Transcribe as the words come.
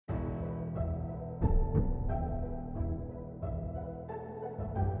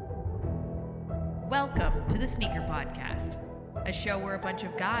Welcome to the Sneaker Podcast, a show where a bunch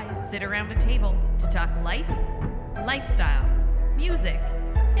of guys sit around a table to talk life, lifestyle, music,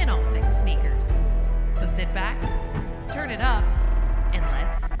 and all things sneakers. So sit back, turn it up, and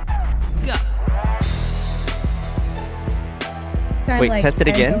let's go. Wait, test it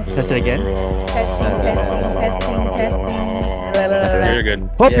again. Test it again. Testing. You're good.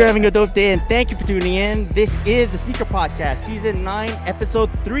 Hope you're having a dope day, and thank you for tuning in. This is the Sneaker Podcast, Season 9, Episode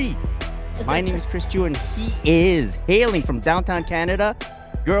 3. My name is Chris Chu, and he is hailing from downtown Canada,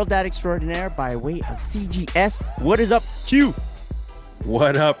 Girl Dad Extraordinaire by way of CGS. What is up, Q?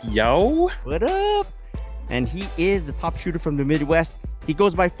 What up, yo? What up? And he is the top shooter from the Midwest. He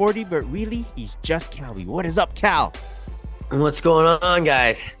goes by 40, but really, he's just Cali. What is up, Cal? What's going on,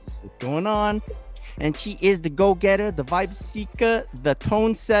 guys? What's going on? And she is the go-getter, the vibe seeker, the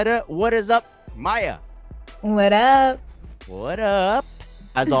tone setter. What is up, Maya? What up? What up?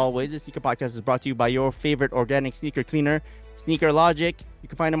 As always, the Sneaker Podcast is brought to you by your favorite organic sneaker cleaner, Sneaker Logic. You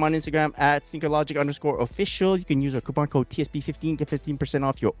can find them on Instagram at sneakerlogic_official. You can use our coupon code TSP15, get 15%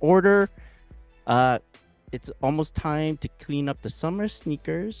 off your order. It's almost time to clean up the summer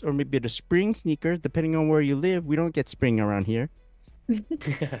sneakers or maybe the spring sneakers, depending on where you live. We don't get spring around here.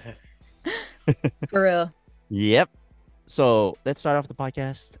 For real. Yep. So let's start off the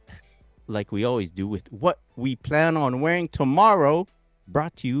podcast like we always do with what we plan on wearing tomorrow,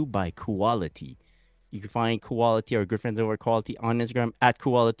 brought to you by Quality. You can find Quality, our good friends over at Quality, on Instagram at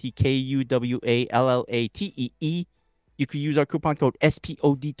Quality, Quallatee. You can use our coupon code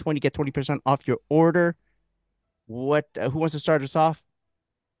SPOD20, get 20% off your order. Who wants to start us off?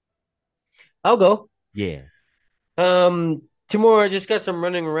 I'll go. Yeah. Tomorrow I just got some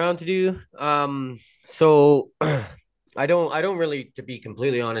running around to do. So I don't really, to be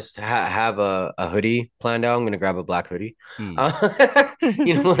completely honest, have a hoodie planned out. I'm gonna grab a black hoodie. You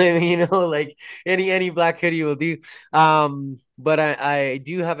know what I mean? You know, like any black hoodie will do. But I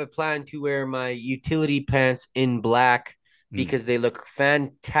do have a plan to wear my utility pants in black because they look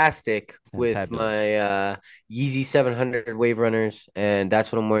fantastic with my Yeezy 700 Wave Runners, and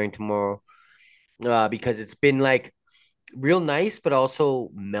that's what I'm wearing tomorrow. Because it's been like real nice, but also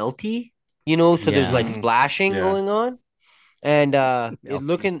melty, you know. So there's like splashing going on, and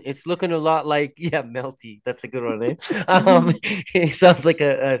it's looking a lot like melty. That's a good one, eh? It sounds like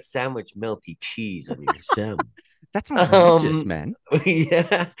a sandwich, melty cheese on your sandwich. That sounds delicious, man.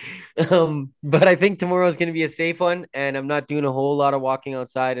 Yeah. But I think tomorrow is going to be a safe one, and I'm not doing a whole lot of walking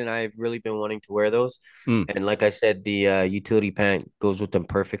outside, and I've really been wanting to wear those. And like I said, the utility pant goes with them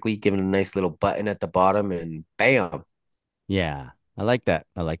perfectly, giving a nice little button at the bottom, and bam. Yeah, I like that.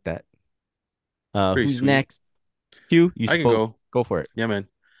 Pretty Who's sweet. next? Q, I can go. Go for it. Yeah, man.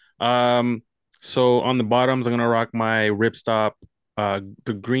 So on the bottoms, I'm gonna rock my Ripstop,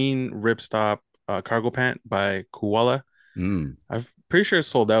 the green Ripstop cargo pant by Koala. I'm pretty sure it's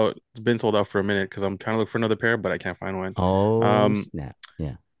sold out. It's been sold out for a minute because I'm trying to look for another pair, but I can't find one. Oh, snap.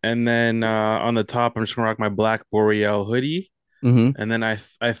 Yeah. And then on the top, I'm just gonna rock my black Boreal hoodie. And then I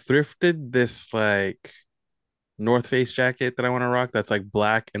thrifted this like North Face jacket that I want to rock that's like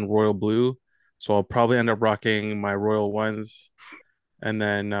black and royal blue. So I'll probably end up rocking my royal ones. And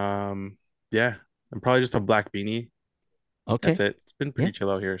then and probably just a black beanie. Okay. That's it. It's been pretty chill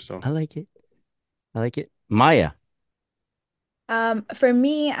out here. So I like it. Maya. For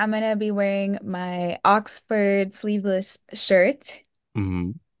me, I'm gonna be wearing my Oxford sleeveless shirt,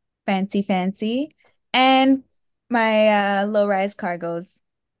 fancy, and my low-rise cargos.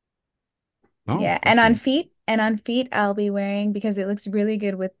 Oh, And on feet, I'll be wearing, because it looks really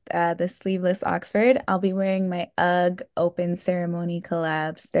good with the sleeveless Oxford, I'll be wearing my UGG Open Ceremony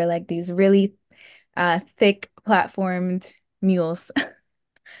collabs. They're like these really thick platformed mules.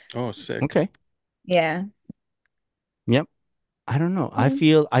 Oh, sick. Okay. Yeah. Yep. I don't know. I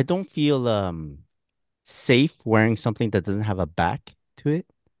don't feel safe wearing something that doesn't have a back to it.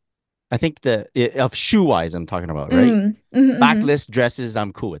 I think of shoe wise, I'm talking about, right? Backless dresses,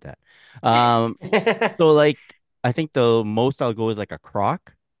 I'm cool with that. So like, I think the most I'll go is like a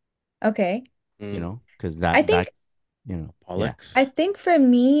Croc. Okay. You know, because Pollux. I think for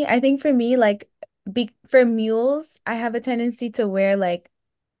me, like for mules, I have a tendency to wear like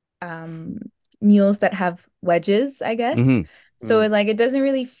mules that have wedges, I guess. So it doesn't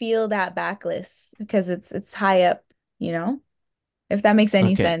really feel that backless because it's high up, you know, if that makes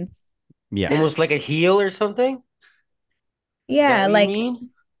any sense. Yeah. Almost like a heel or something? Yeah, like you mean?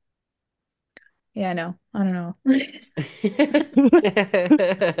 Yeah, no, I don't know. Okay.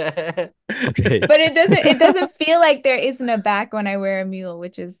 But it doesn't feel like there isn't a back when I wear a mule,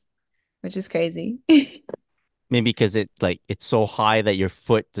 which is crazy. Maybe because it's so high that your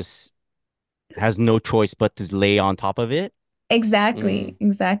foot just has no choice but to lay on top of it. Exactly, Mm,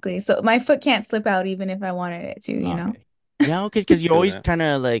 exactly. So my foot can't slip out even if I wanted it to, you know? Okay. Yeah, okay, because you feel always that. kind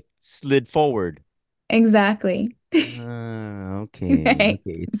of like slid forward. Exactly. Okay. Right. Okay.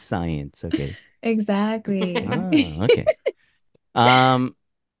 It's science. Okay. Exactly. Okay. Um,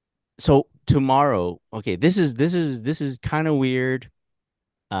 so tomorrow, okay, this is kind of weird.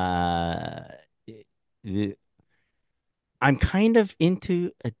 Uh, it- the- I'm kind of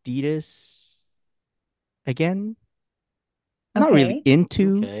into Adidas again. Not really Okay.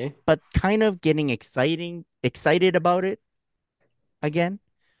 into, Okay. but kind of getting excited about it again.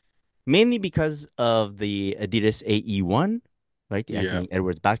 Mainly because of the Adidas AE1, right? The Yeah. Anthony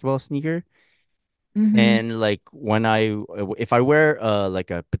Edwards basketball sneaker. Mm-hmm. And like when if I wear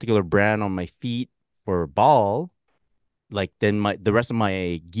like a particular brand on my feet for ball, like then the rest of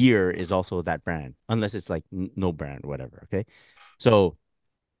my gear is also that brand, unless it's like no brand, whatever. Okay. So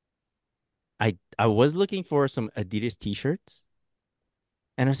I was looking for some Adidas t-shirts,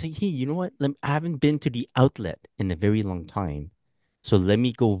 and I was like, hey, you know what? I haven't been to the outlet in a very long time. So let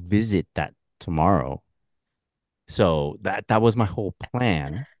me go visit that tomorrow. So that was my whole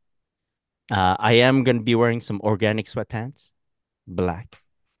plan. I am gonna be wearing some organic sweatpants, black,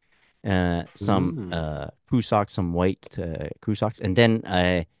 some Mm. crew socks, some white crew socks, and then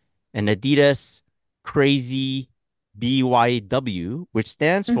an Adidas Crazy BYW, which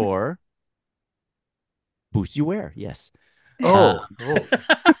stands Mm-hmm. for Boost You Wear. Yes. Uh, Oh, oh.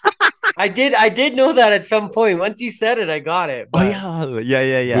 I did know that at some point. Once you said it, I got it. oh But yeah, yeah,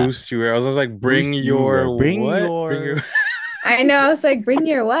 yeah, yeah. Boost you. I was just like, bring Boost You your Wear. Bring what? Bring your. your. I know. I was like, bring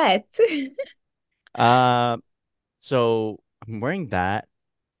your what? Uh, so I'm wearing that.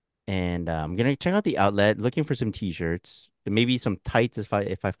 And I'm gonna check out the outlet, looking for some t-shirts, maybe some tights if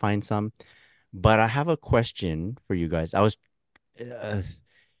I find some. But I have a question for you guys. Uh,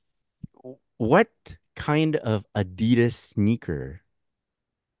 what kind of Adidas sneaker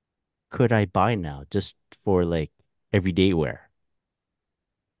could I buy now just for like everyday wear?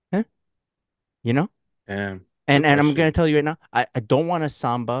 Huh? You know? Damn, And good I'm gonna question. tell you right now, I don't want a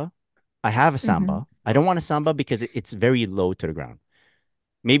Samba. I have a Hmm. Samba. I don't want a Samba because it's very low to the ground.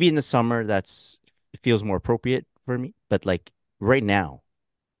 Maybe in the summer it feels more appropriate for me, but like right now,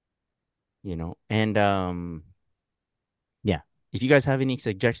 and yeah, if you guys have any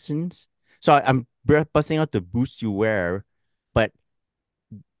suggestions. So I'm busting out the Boost You Wear, but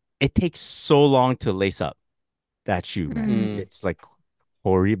it takes so long to lace up that shoe, man. Mm. Mm, It's like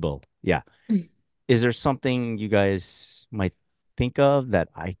horrible. Yeah. Is there something you guys might think of that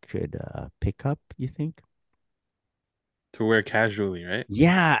I could pick up, you think? to wear casually, right?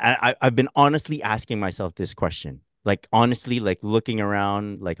 Yeah, I've been honestly asking myself this question. Like honestly, like looking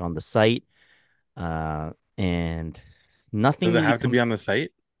around like on the site, and Does nothing it really have to be comes. on the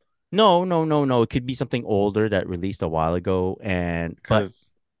site? No, no, no, no. It could be something older that released a while ago, but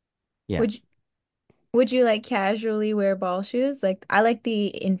Because yeah. Would you, would you like casually wear ball shoes? Like I like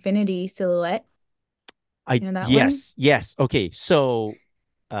the Infinity silhouette. I You know that one? Yes, yes. Okay. So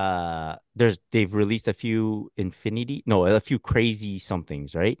they've released a few crazy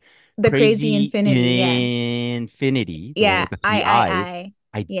somethings, right? The Crazy Crazy Infinity. Yeah. Infinity, the one Yeah. with the three eyes.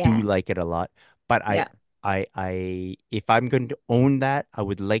 I do Yeah. like it a lot, but Yeah. if I'm going to own that, I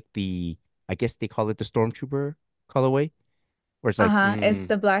would like I guess they call it the Stormtrooper colorway, where it's like Uh-huh. It's mm,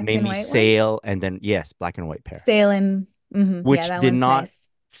 the black and mainly white one. sail and then yes, black and white pair, Sailing. Yeah, which that did one's not, nice.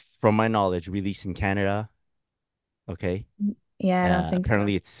 from my knowledge, release in Canada. Okay. Yeah, I don't think so.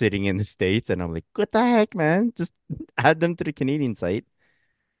 Apparently it's sitting in the States, and I'm like, what the heck, man? Just add them to the Canadian site.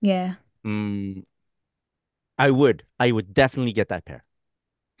 Yeah. Mm, I would definitely get that pair,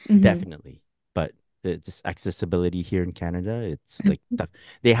 Hmm. definitely. But just accessibility here in Canada, it's like tough.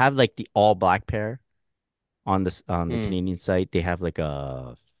 They have like the all black pair on the mm. Canadian site. They have like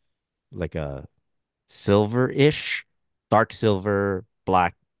a silver-ish, dark silver,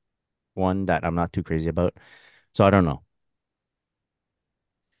 black one that I'm not too crazy about. So I don't know.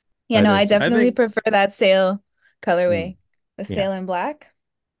 Yeah, But no, I there's I definitely think prefer that sail mm, colorway. The yeah. sail in black.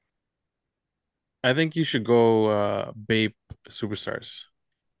 I think you should go Bape Superstars.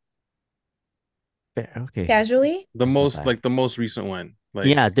 Okay. Casually? That's not bad. The most recent one.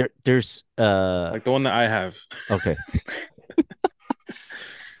 Yeah, there's Like the one that I have. okay.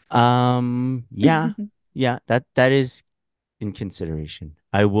 Yeah. Yeah, that is in consideration.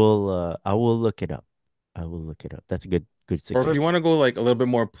 I will look it up. I will look it up. That's a good Or if you suggestion. want to go like a little bit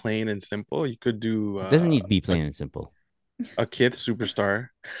more plain and simple, you could do It doesn't need to be plain and simple. a Kith Superstar.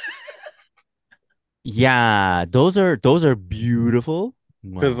 Yeah, those are beautiful.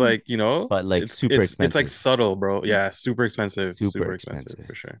 Because Well, like, but like it's super it's like expensive. subtle, bro. Yeah, super expensive. Super Super expensive expensive.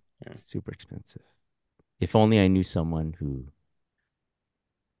 for sure. Yeah. Super expensive. If only I knew someone who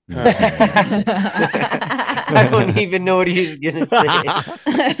knew Huh. someone. I don't even know what he was gonna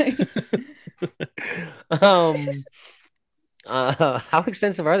say. Um, how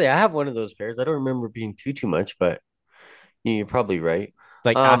expensive are they? I have one of those pairs. I don't remember being too much, but you're probably right.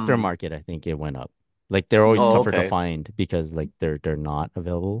 Like Um, aftermarket, I think it went up. Like they're always oh, tougher to okay. find because like they're not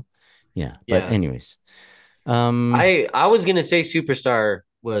available. Yeah. But Yeah. anyways, um, I was gonna say Superstar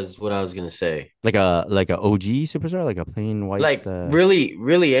was what I was gonna say. like a OG superstar, like a plain white. Like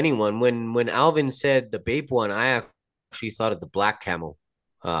really anyone. When Alvin said the Bape one, I actually thought of the black camel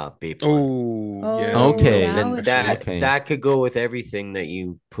Bape one. Oh, yeah, Oh, bro. Okay. that Then one's That good. okay. that could go with everything that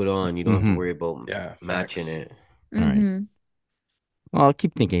you put on. You don't have to Mm-hmm. worry about Yeah, matching facts. it. All right. Mm-hmm. Well, I'll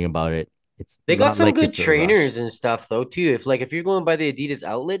keep thinking about it. It's They got not some like good it's a rush. trainers and stuff though too. If you're going by the Adidas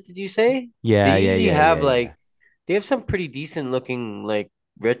outlet, did you say? They Yeah, yeah, usually yeah, have yeah, yeah. like they have some pretty decent looking like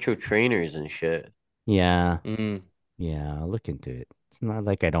retro trainers and shit. Yeah, Mm. yeah. I'll look into it. It's not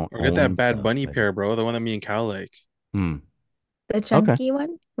like I don't Or get that own Bad stuff, Bunny but pair, bro. The one that me and Cal like. hmm. The Okay. chunky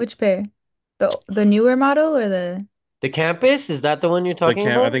one? Which pair? The newer model or The campus, is that the one you're talking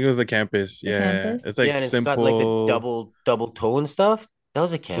I think about? it was the campus. the Yeah. It's campus? Yeah, like and it's got like the simple, double toe and stuff. That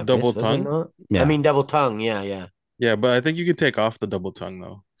was a the double campus, was it tongue. not? I Yeah. mean double tongue, yeah, yeah. Yeah, but I think you could take off the double tongue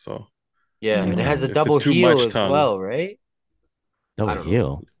though. So, Yeah, and it has a Mm. if it's double too heel much as tongue, well, right? Double I don't know.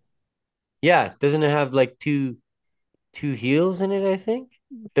 heel. Yeah, doesn't it have like two heels in it, I think?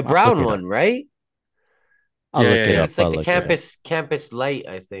 The I'll look brown it up. one, right? I'll yeah, look yeah, it I think yeah. up. it's like I'll the look it up. campus light,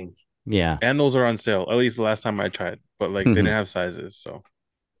 I think. Yeah. And those are on sale. At least the last time I tried, but like they All didn't have sizes. So,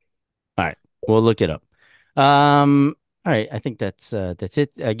 right. We'll look it up. All right. I think that's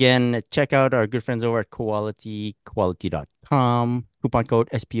it. Again, check out our good friends over at quality.com. Coupon code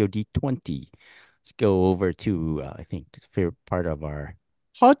SPOD20. Let's go over to I think the favorite part of our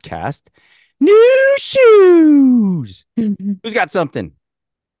podcast. New shoes. Who's got something?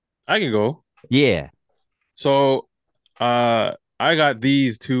 I can go. Yeah. So, I got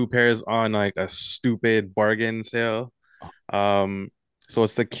these two pairs on like a stupid bargain sale. Um, so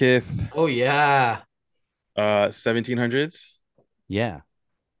it's the Kith Oh yeah. 1700s. Yeah.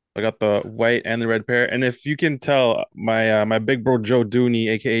 I got the white and the red pair. And if you can tell, my big bro Joe Dooney,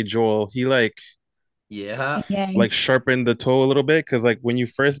 aka Joel, he Yeah. Yeah. sharpened the toe a little bit because like when you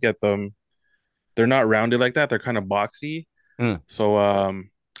first get them, they're not rounded like that. They're kind of boxy. Mm. So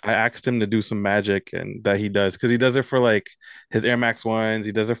I asked him to do some magic and that he does because he does it for like his Air Max ones.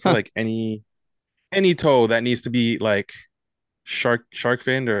 He does it for Huh. like any toe that needs to be like shark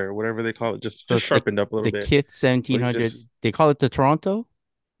finned or whatever they call it, just So the sharpened up a little the bit. Kith So he 1700, just they call it the Toronto?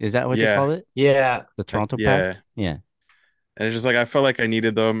 Is that what they yeah, call it? Yeah. The Toronto yeah. pack? Yeah. And it's just like I felt like I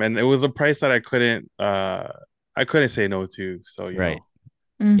needed them, and it was a price that I couldn't say no to. So Right.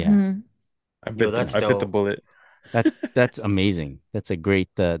 Yeah. Mm-hmm. Yo, that's I bit the dope. bullet. That's amazing. That's a great,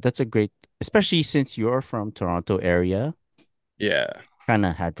 especially since you're from Toronto area, Yeah, kind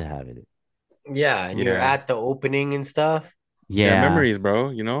of had to have it. Yeah, and you're yeah, at the opening and stuff. yeah. Yeah. Memories,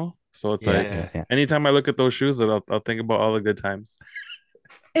 bro. So it's Yeah, like yeah, Yeah. yeah. anytime I look at those shoes, I'll think about all the good times.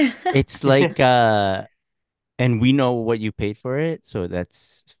 It's like and we know what you paid for it, so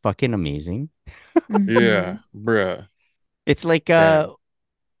that's fucking amazing. Mm-hmm. Yeah, bruh. It's Damn.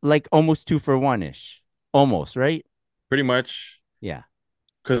 like almost 2 for 1-ish. Almost, right? Pretty much. Yeah.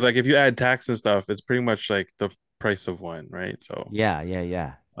 Because like if you add tax and stuff, it's pretty much like the price of one, right? So Yeah, yeah,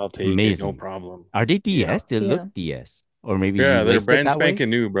 yeah. I'll take it, no Amazing. problem. Are they Yeah. DS? They look Deal. DS. Or maybe you Yeah, they're list it brand that way? spanking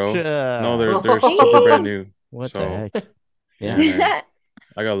new, bro. No, Sure. they're super brand Hey. new. What the So heck? yeah, Yeah. man,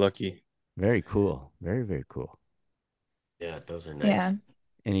 I got lucky. Very cool. Very, very cool. Yeah, those are Yeah. nice.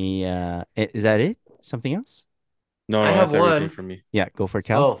 Any is that it? Something else? No, I no, have that's everything one. for me. Yeah, go for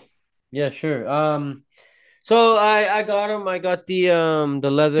Cal. Oh, yeah, sure. So I got them. I got the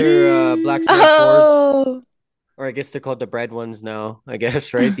leather black Jeez. snake fours, Oh. or I guess they're called the bread ones now. I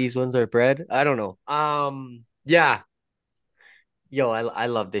guess right. These ones are bread. I don't know. Yeah. Yo, I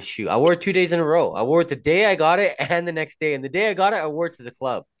love this shoe. I wore it 2 days in a row. I wore it the day I got it and the next day. And the day I got it, I wore it to the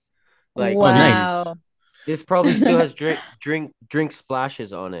club. Like Oh, Jeez. nice. Wow. this probably still has drink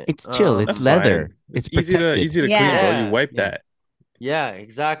splashes on it. It's chill. It's That's leather. fine. It's It's protected. easy to clean, bro. You Yeah. wipe Yeah. that. Yeah,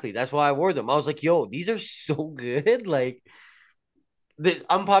 exactly. That's why I wore them. I was like, yo, these are so good. Like the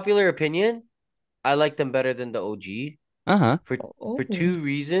unpopular opinion, I like them better than the OG Uh-huh. for Oh. 2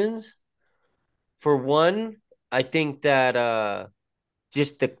 reasons. For one, I think that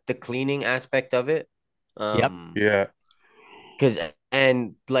just the cleaning aspect of it. Yep. Yeah. Cause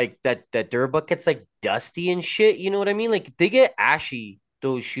and like that Durbuck gets like dusty and shit, you know what I mean? Like they get ashy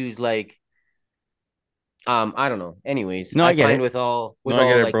those shoes like I don't know. Anyways, No, I I get find it. with all No, I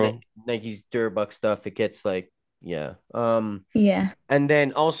get it, like bro. Nike's Durbuck stuff, it gets like yeah. Yeah. And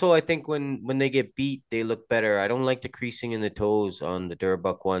then also I think when they get beat, they look better. I don't like the creasing in the toes on the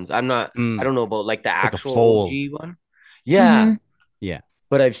Durbuck ones. I Mm, don't know about like the it's like a actual fold. OG one. Yeah. Mm-hmm. Yeah.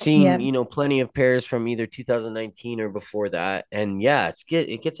 But I've seen, Yeah. plenty of pairs from either 2019 or before that. And yeah,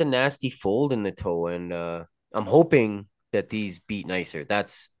 it gets a nasty fold in the toe. And I'm hoping that these beat nicer.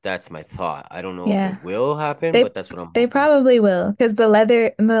 That's my thought. I don't know if Yeah. it will happen, They but that's what I'm they hoping. probably will because the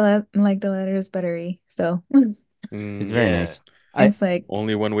leather is buttery. So It's very Yeah. nice. I it's like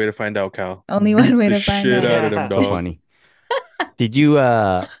Only one way to find out, Cal. only one Beat way the to find shit out out. of them, Yeah. so dog. funny. Did you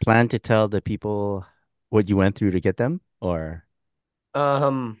plan to tell the people what you went through to get them, or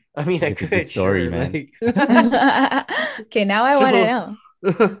I mean, I it's a good could, story, sure. man? Like Okay, now I want to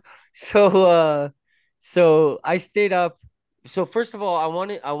so know. so so I stayed up. So first of all, I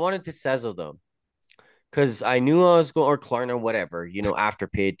wanted to sizzle them because I knew I was going, or Klarna, whatever,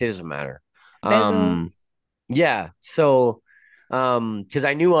 Afterpay, it doesn't matter. Bezel. Um, yeah. So, because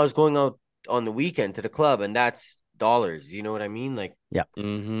I knew I was going out on the weekend to the club, and that's dollars. You know what I mean? Like, Yeah.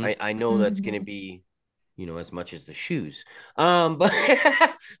 Mm-hmm. I know that's gonna Hmm. be, as much as the shoes. But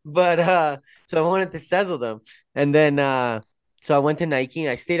but so I wanted to sizzle them, and then so I went to Nike and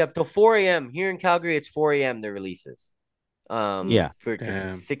I stayed up till 4 a.m. Here in Calgary. It's 4 a.m. the releases. Yeah. For because it's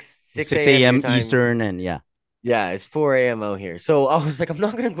Damn. 6 6 a.m. your a.m. time. Eastern, and yeah. Yeah, it's 4 a.m. out here. So I was like, I'm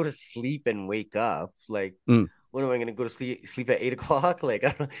not gonna go to sleep and wake up. Like, Mm. what am I gonna go to sleep at 8 o'clock? Like,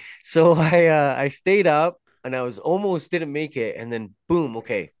 I don't. So I stayed up and I was almost didn't make it, and then boom,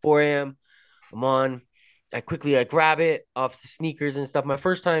 okay, 4 a.m. I'm on. I grab it off the sneakers and stuff. My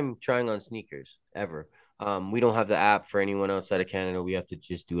first time trying on sneakers ever. We don't have the app for anyone outside of Canada. We have to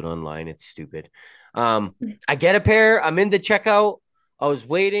just do it online. It's stupid. I get a pair. I'm in the checkout. I was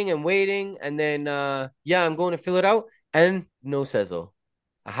waiting and waiting, and then yeah, I'm going to fill it out, and no Sezzle.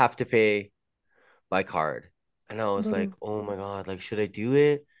 I have to pay by card, and I was like, Boo. oh my god, like should I do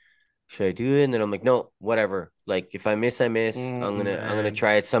it? Should I do it? And then I'm like, no, whatever. Like if I miss, I miss. Oh I'm gonna man.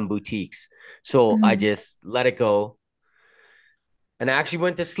 try at some boutiques. So I Hmm. just let it go. And I actually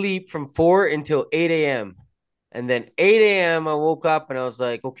went to sleep from 4 until 8 a.m. And then 8 a.m. I woke up and I was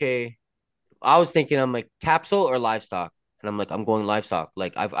like, okay. I was thinking I'm like capsule or livestock. And I'm like, I'm going livestock.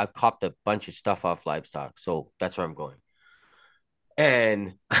 Like I've copped a bunch of stuff off livestock. So that's where I'm going.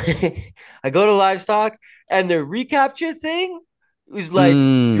 And I go to livestock and the recapture thing was like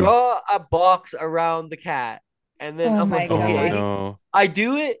Mm. draw a box around the cat. And then Oh I'm my like, Oh God. okay, no. I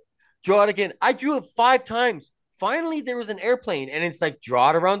do it, draw it again. I drew it 5 times. Finally, there was an airplane, and it's like draw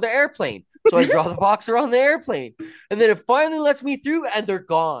it around the airplane. So I draw the box around the airplane, and then it finally lets me through, and they're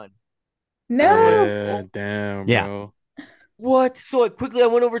gone. And I'm like, No. Yeah, oh, damn, Yeah. bro. what? So I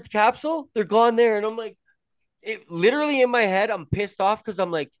went over to Capsule. They're gone there, and I'm like, it literally in my head, I'm pissed off because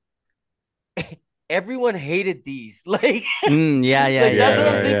I'm like, everyone hated these. Like, Yeah, yeah, like yeah, that's what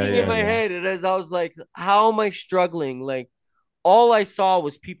I'm yeah, Yeah, yeah, yeah, thinking in yeah, yeah. my yeah. head. And as I was like, how am I struggling? Like, all I saw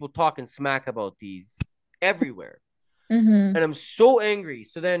was people talking smack about these everywhere. Hmm. And I'm so angry.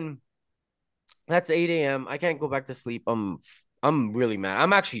 So then that's 8 a.m. I can't go back to sleep. I'm really mad.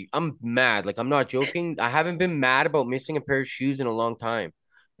 I'm mad. Like I'm not joking. I haven't been mad about missing a pair of shoes in a long time.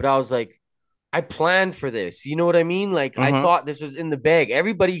 But I was like, I planned for this. You know what I mean? Like I Uh-huh. thought this was in the bag.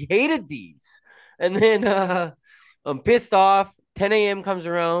 Everybody hated these. And then I'm pissed off. 10 a.m. comes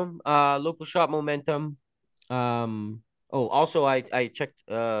around. Local shop Momentum. Oh, also I checked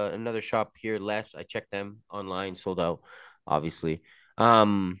another shop here, Less. I checked them online, sold out, obviously.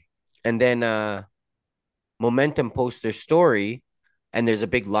 Um and then Momentum posts their story and there's a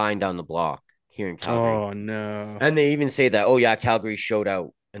big line down the block here in Calgary. Oh no. And they even say that, oh yeah, Calgary showed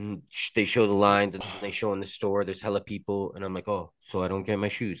out. And they show the line, and they show in the store, there's hella people. And I'm like, oh, so I don't get my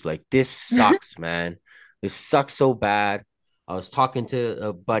shoes. Like, this sucks, man. This sucks so bad. I was talking to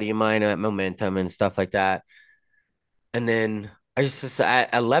a buddy of mine at Momentum and stuff like that. And then I just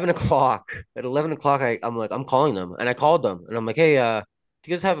at 11 o'clock, I'm like, I'm calling them. And I called them and I'm like, hey, do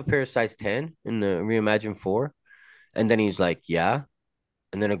you guys have a pair of size 10 in the Reimagine 4? And then he's like, yeah.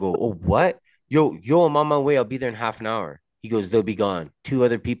 And then I go, oh, what? Yo, I'm on my way. I'll be there in half an hour. He goes, they'll be gone. Two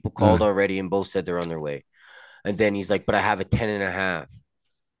other people called Uh, already and both said they're on their way. And then he's like, but I have a 10 and a half.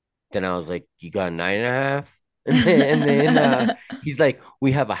 Then I was like, you got a 9.5? And then he's like,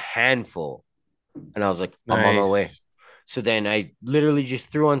 we have a handful. And I was like, I'm on my way. Nice. So then I literally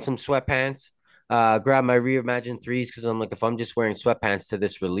just threw on some sweatpants. grab my reimagined threes because I'm like, if I'm just wearing sweatpants to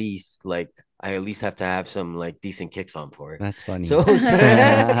this release, like I at least have to have some like decent kicks on for it. That's funny. So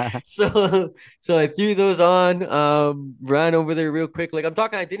so I threw those on, ran over there real quick. Like I'm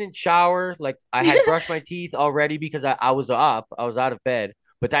talking, I didn't shower. Like I had brushed my teeth already because I was up, I was out of bed,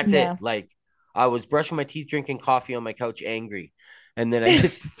 but that's it. Yeah. Like I was brushing my teeth, drinking coffee on my couch, angry. And then I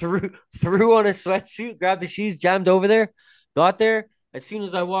just threw on a sweatsuit, grabbed the shoes, jammed over there, got there. As soon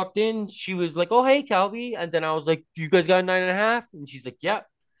as I walked in, she was like, "Oh, hey, Calby," and then I was like, "You guys got a 9.5?" And she's like, "Yeah."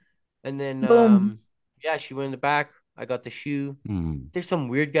 And then Boom. yeah, she went in the back. I got the shoe. Mm. There's some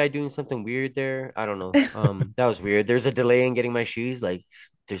weird guy doing something weird there. I don't know. That was weird. There's a delay in getting my shoes. Like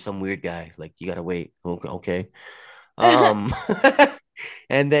there's some weird guy. Like you gotta wait. Okay, okay. Um,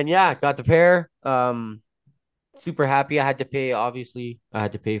 and then yeah, got the pair. Super happy. I had to pay. Obviously, I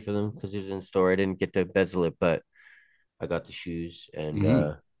had to pay for them because it was in store. I didn't get to bezel it, but I got the shoes and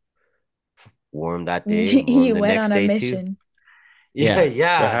Mhm. wore them that day and wore them You the went next on a day too. mission. Yeah,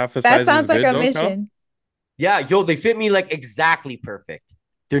 Yeah. So yeah. half a That size is sounds like good a though, Cal? mission. Yeah, yo, they fit me like exactly perfect.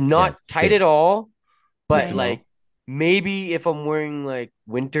 They're Yeah, not it's tight good. at all, Good but to Nice. know. like maybe if I'm wearing like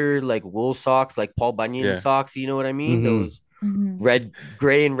winter like wool socks, like Paul Bunyan Yeah. socks, you know what I mean? Mm-hmm. Those Mhm. red,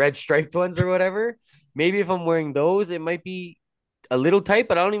 gray, and red striped ones or whatever. Maybe if I'm wearing those, it might be a little tight,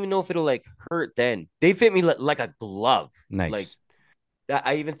 but I don't even know if it'll like hurt then. They fit me like a glove. Like Nice. that,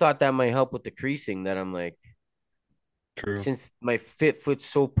 I even thought that might help with the creasing. That I'm like, True. since my foot's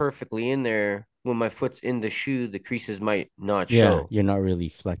so perfectly in there, when my foot's in the shoe, the creases might not Yeah, show. you're not really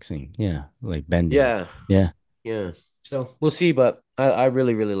flexing. Yeah, like bending. Yeah, Yeah. yeah. So we'll see, but I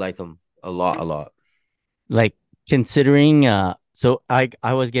really, really like them a lot, a lot. Like considering so I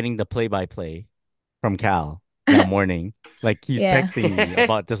was getting the play by play from Cal that morning. Like he's Yeah. texting me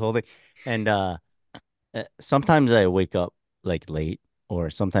about this whole thing. And sometimes I wake up like late or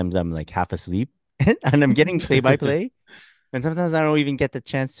sometimes I'm like half asleep and I'm getting play by play. And sometimes I don't even get the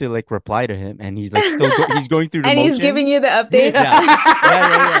chance to like reply to him and he's like he's going through the And he's giving motions. you the updates. Yeah. Yeah,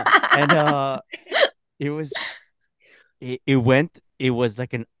 yeah, yeah. Yeah. And it was it was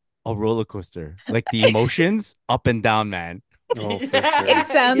like a roller coaster. Like the emotions up and down, man. Oh, for It sure.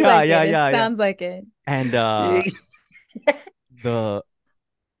 sounds Yeah, like yeah, it. It yeah, yeah. sounds like it. And the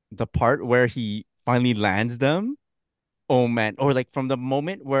the part where he finally lands them, oh man. Or like from the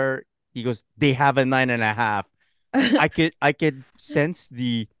moment where he goes, they have a 9.5. I could sense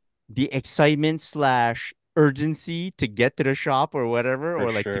the excitement slash urgency to get to the shop or whatever, For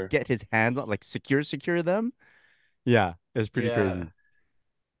or like to sure. get his hands on like secure them. Yeah, it was pretty Yeah. crazy.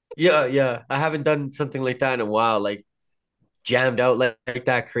 Yeah, yeah. I haven't done something like that in a while, like jammed out like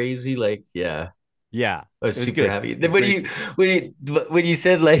that crazy. Like, yeah. Yeah, I was it was super good. happy. It was Then very good. when you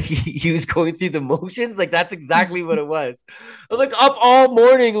said like he was going through the motions, like that's exactly what it was. I'm like up all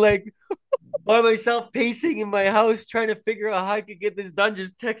morning, like by myself, pacing in my house, trying to figure out how I could get this done,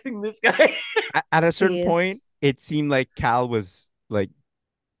 just texting this guy. At a certain Jeez. point, it seemed like Cal was like,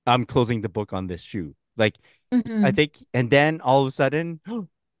 I'm closing the book on this shoe. Like, I Mhm. think, and then all of a sudden,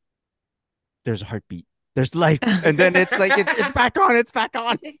 there's a heartbeat, there's life, and then it's like it's back on, it's back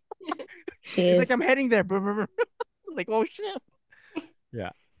on. He's like, I'm Jeez. heading there. Like, oh shit.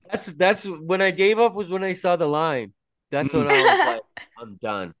 Yeah. That's when I gave up was when I saw the line. That's when Mm, I was like, I'm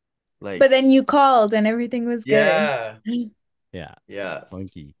done. But Like, then you called and everything was good. yeah, yeah. yeah,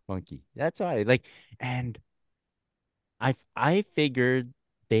 Funky, funky. That's why, like, and I figured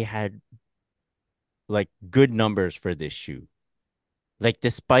they had like good numbers for this shoe. Like,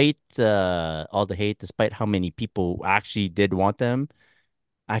 despite all the hate, despite how many people actually did want them,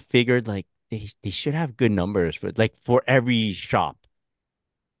 I figured like they should have good numbers for like for every shop,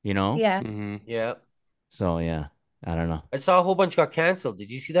 you know? Yeah. Mm-hmm. yeah. So yeah, I don't know. I saw a whole bunch got canceled. Did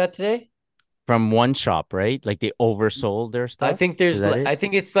you see that today? From one shop, right? Like they oversold their I stuff. think Is there's that it? I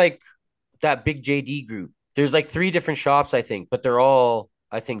think it's like that big JD group. There's like three different shops, I think, but they're all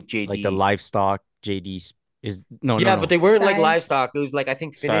I think Like the JD. livestock JD's is no, no, Yeah, but no. they weren't like Size. livestock. It was like I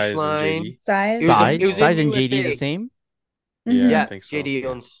think Finish Size and Line. JD. Size. It Size, was in size and JD is the USA. same. Yeah, I Hmm. Yeah, think so. JD Yeah.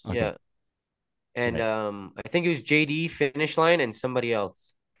 owns Okay. yeah. And Right. I think it was JD, Finish Line, and somebody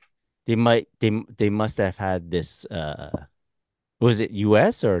else. They must have had this was it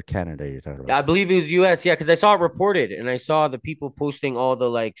US or Canada you're talking about? Yeah, I believe it was US. Yeah, because I saw it reported and I saw the people posting all the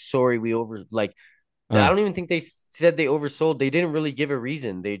like, sorry, we over like I Uh don't even think they said they oversold. They didn't really give a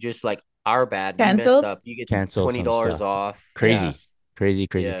reason. They just like our bad. We messed Canceled? up. You get cancel some $20 stuff. off. Yeah. Crazy. Crazy,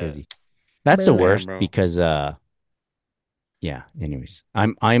 crazy, Yeah. crazy. That's the Boo. Damn, worst bro. because yeah, anyways.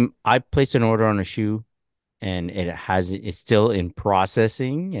 I placed an order on a shoe and it's still in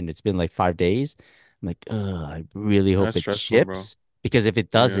processing and it's been like 5 days. I'm like, I really hope That's it stressful, bro. ships because if it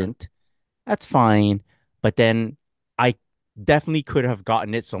Yeah. doesn't, that's fine. But then I definitely could have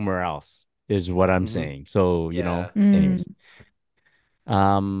gotten it somewhere else, is what I'm Hmm. saying. So, Yeah. Mm. anyways.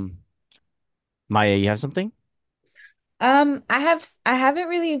 Um, Maya, you have something? I haven't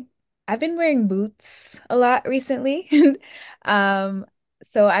really I've been wearing boots a lot recently. Um,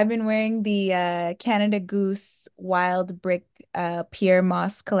 so I've been wearing the Canada Goose Wild Brick Pierre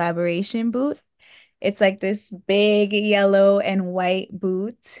Moss collaboration boot. It's like this big yellow and white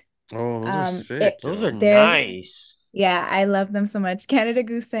boot. Oh, those are sick, It Those are yo. they're nice. Yeah, I love them so much. Canada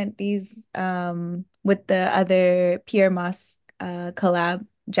Goose sent these with the other Pierre Moss collab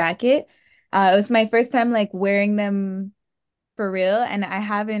jacket. It was my first time like wearing them for real, and I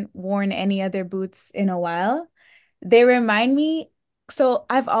haven't worn any other boots in a while. They remind me, so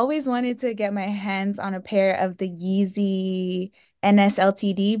I've always wanted to get my hands on a pair of the Yeezy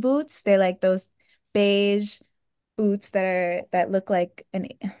NSLTD boots. They're like those beige boots that look like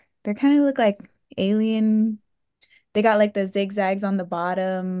they kind of look like alien. They got like the zigzags on the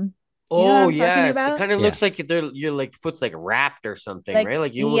bottom. Do you know what Oh I'm talking yes, it about? kind of Yeah. looks like your like foot's like wrapped or something, right? Like,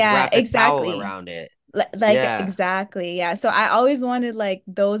 Like you almost yeah, wrapped a towel exactly. around it. Like Yeah. exactly. Yeah. So I always wanted like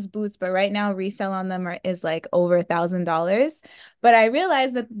those boots, but right now resale on them is like over $1,000. But I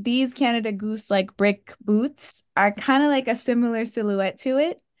realized that these Canada Goose like brick boots are kind of like a similar silhouette to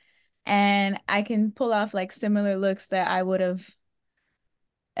it. And I can pull off like similar looks that I would have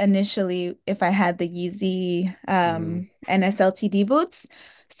initially if I had the Yeezy Mm. NSLTD boots.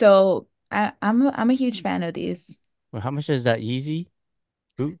 So I'm a huge fan of these. Well, how much is that Yeezy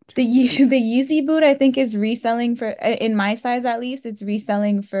boot? The Yeezy boot I think is reselling for in my size at least it's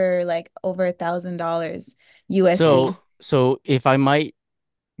reselling for like over $1,000 So, USD. so if I might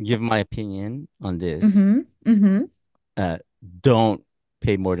give my opinion on this, Mm-hmm. Mm-hmm. uh, don't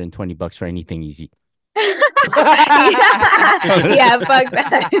pay more than $20 for anything easy. Yeah, yeah, fuck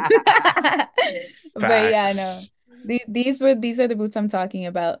that. But yeah, no. Facts. These are the boots I'm talking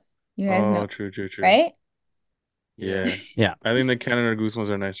about. You guys know, Oh, true, true, true. right? Yeah. Yeah. Yeah. I think the Canada Goose ones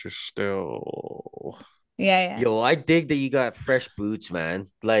are nicer still. Yeah, yeah. Yo, I dig that you got fresh boots, man.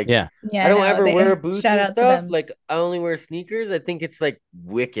 Like, Yeah. I Yeah, don't no, ever wear they boots shout and out to stuff. them. Like, I only wear sneakers. I think it's like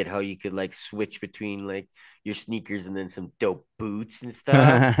wicked how you could like switch between like your sneakers and then some dope boots and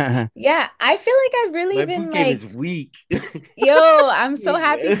stuff. Yeah, I feel like I've really My been boot game like, is weak. yo, I'm so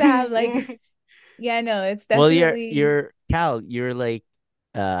happy to have like, yeah, no, it's Well, definitely, you're like,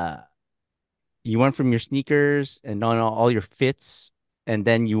 uh, you went from your sneakers and on all your fits, and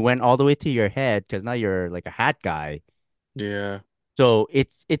then you went all the way to your head because now you're like a hat guy. Yeah. So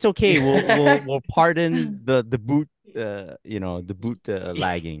it's okay. Yeah. We'll pardon the boot, the boot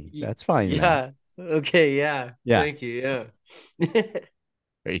lagging. That's fine, man. Yeah. Okay. Yeah. Yeah, Thank you. Yeah.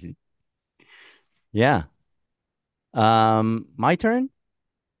 crazy. Yeah. My turn.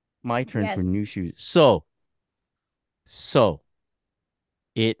 My turn for new yes. shoes. So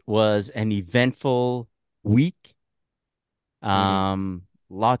it was an eventful week. Hmm.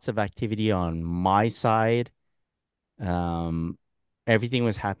 Lots of activity on my side. Um, Everything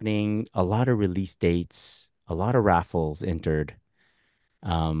was happening. A lot of release dates. A lot of raffles entered.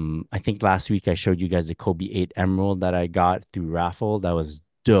 I think last week I showed you guys the Kobe 8 Emerald that I got through raffle. That was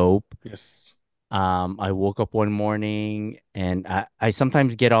dope. Yes. I woke up one morning and I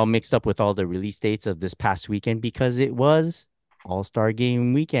sometimes get all mixed up with all the release dates of this past weekend because it was All-Star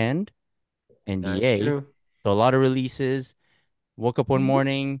Game weekend, That's NBA. true. So a lot of releases. Woke up one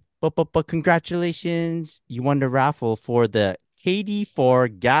morning, but congratulations, you won the raffle for the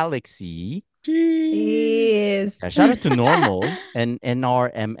KD4 Galaxy. Jeez. Jeez. Yeah, shout out to Normal and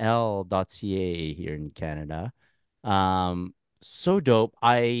nrml.ca here in Canada. Um, so dope.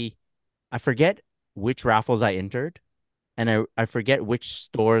 I forget which raffles I entered, and I forget which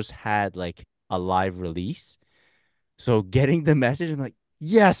stores had like a live release. So getting the message, I'm like,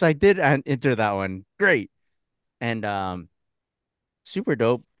 yes, I did enter that one. Great. And super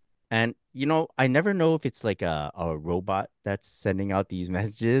dope. And I never know if it's like a robot that's sending out these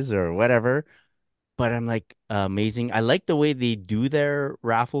messages or whatever, but I'm like amazing. I like the way they do their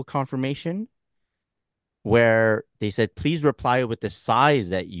raffle confirmation where they said, please reply with the size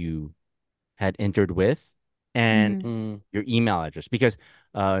that you had entered with and Mhm. Mm. your email address because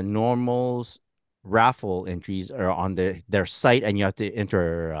Normal's raffle entries are on their site and you have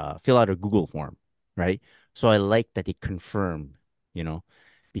to fill out a Google form, right? So I like that they confirm, you know,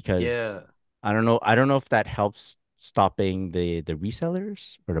 because Yeah. I don't know if that helps stopping the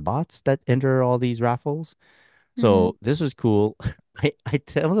resellers or the bots that enter all these raffles. Mhm. So this was cool. I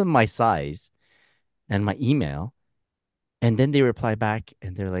tell them my size and my email, and then they reply back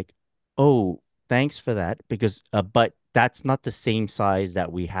and they're like, "Oh, thanks for that because but that's not the same size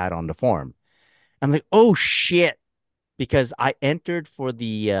that we had on the form." I'm like, oh shit, because I entered for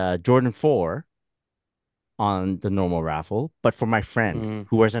the Jordan 4 on the normal raffle, but for my friend Mm.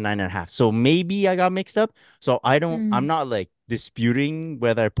 who wears a 9.5. So maybe I got mixed up. So I'm Mm. not like disputing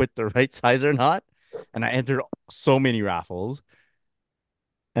whether I put the right size or not. And I entered so many raffles.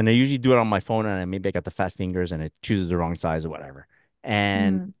 And I usually do it on my phone, and maybe I got the fat fingers and it chooses the wrong size or whatever.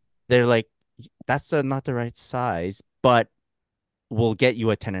 And Mm. they're like, that's not the right size, but we'll get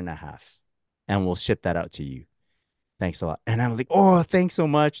you a 10.5 and we'll ship that out to you. Thanks a lot. And I'm like, oh, thanks so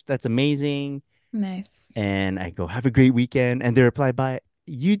much. That's amazing. Nice. And I go, have a great weekend. And they reply by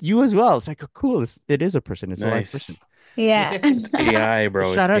you as well. It's like, oh, cool. It is a person. It's a live person. Nice. Yeah. It's AI, Well,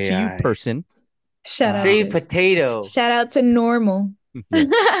 bro. It's shout out to you, AI. person. Shout out Uh, Say to potato. shout out to normal.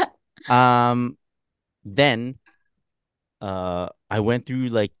 yeah. Um, then I went through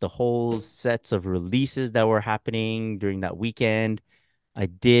like the whole sets of releases that were happening during that weekend. I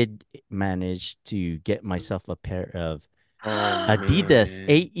did manage to get myself a pair of Oh Adidas man.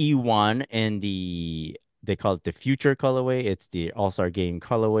 AE1 in they call it the future colorway. It's the All-Star Game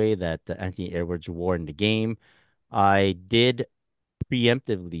colorway that Anthony Edwards wore in the game. I did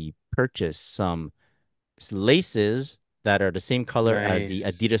preemptively purchase some laces that are the same color as the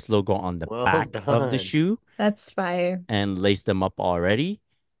Nice. Adidas logo on the Well back of the done. shoe That's fire. and laced them up already.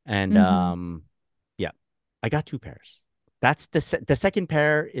 And Hmm. yeah, I got two pairs. That's the second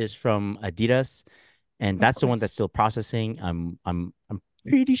pair is from Adidas, and Of that's the one that's course. still processing. I'm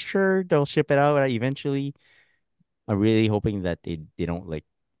pretty sure they'll ship it out eventually. I'm really hoping that they don't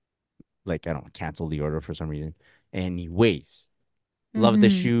like I don't cancel the order for some reason. Anyways, love the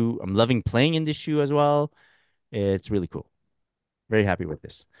Hmm. shoe. I'm loving playing in this shoe as well. It's really cool. Very happy with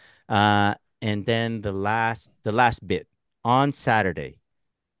this. Uh, and then the last bit on Saturday,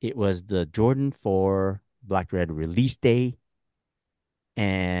 it was the Jordan 4 Black Red release day,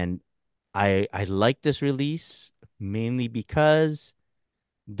 and I like this release mainly because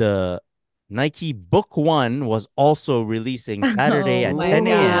the Nike Book One was also releasing Saturday Oh at my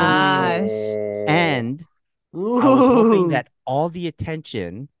 10 a.m. gosh. Ooh. And I was hoping Ooh. that all the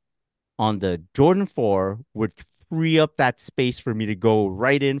attention on the Jordan 4 would free up that space for me to go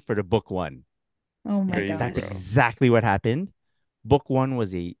right in for the Book One. Oh my And Crazy, that's gosh. bro. exactly what happened. Book One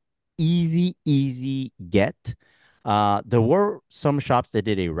was a easy get. There were some shops that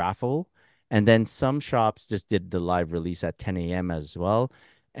did a raffle, and then some shops just did the live release at 10 a.m. as well.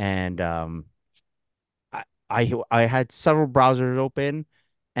 And I had several browsers open,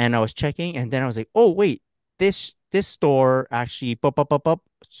 and I was checking, and then I was like, oh wait, this store actually up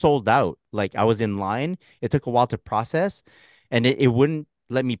sold out. Like I was in line. It took a while to process, and it wouldn't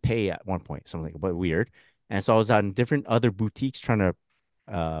let me pay at one point. So I'm like, but weird. And so I was on different other boutiques trying to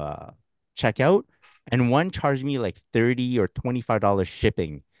check out, and one charged me like $30 or $25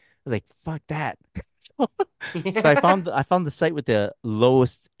 shipping. I was like, fuck that. So, so I found the site with the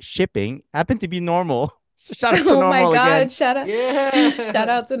lowest shipping. Happened to be normal. So shout out to Oh my normal again. God. Shout out. Shout Yeah.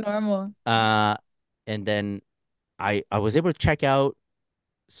 out to normal. Uh, and then I was able to check out.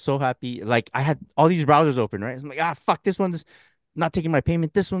 So happy. Like I had all these browsers open, right? I'm like, ah, fuck, this one's not taking my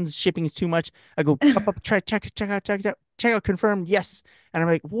payment. This one's shipping is too much. I go up, try, check out, confirmed, yes. And I'm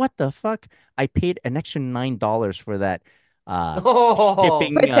like, what the fuck? I paid an extra $9 for that Oh.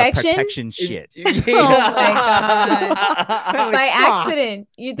 shipping Protection? protection shit. Oh my God. I'm like, By fuck. accident.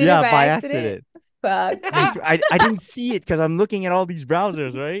 You did it Yeah, by by accident? accident. Fuck. Like I didn't see it because I'm looking at all these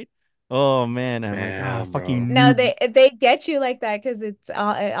browsers, right? Oh man, I'm like, ah, Damn, fucking bro. No, noob. they get you like that because it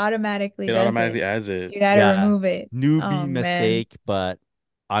automatically It does it. automatically adds it. You gotta Yeah, remove it. Oh newbie man. mistake, but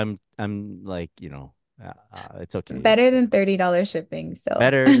I'm like, it's okay. It's Better okay. than $30 shipping. So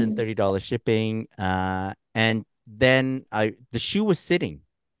Better than $30 shipping. And then the shoe was sitting.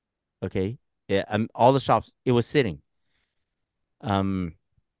 Okay, yeah, all the shops it was sitting. Um,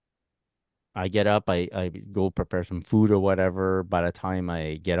 I get up, I go prepare some food or whatever. By the time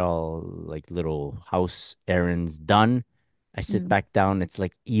I get all like little house errands done, I sit Mm. back down. It's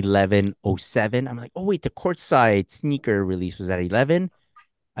like 11:07. I'm like, oh wait, the courtside sneaker release was at 11.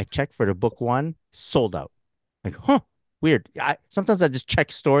 I checked for the Book One, sold out. Like, huh, weird. Sometimes I just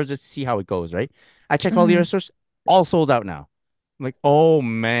check stores just to see how it goes, right? I check all the other Hmm. stores, all sold out now. I'm like, oh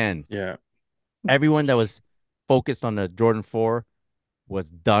man, Yeah. everyone that was focused on the Jordan 4 was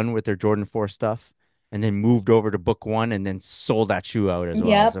done with their Jordan 4 stuff and then moved over to Book One and then sold that shoe out as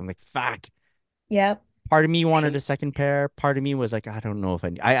well. So Yep. I'm like, fuck. Yep. Part of me wanted a second pair. Part of me was like, I don't know if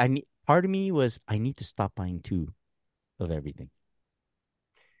I need, part of me was, I need to stop buying two of everything.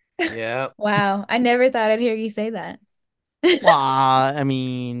 Yeah. Wow. I never thought I'd hear you say that. Well, I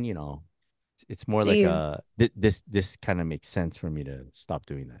mean, it's more like Jeez. this kind of makes sense for me to stop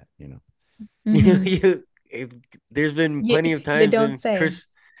doing that. Mhm. if, there's been You plenty of you times don't when say.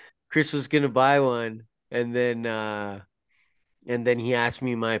 Chris was gonna buy one, and then he asked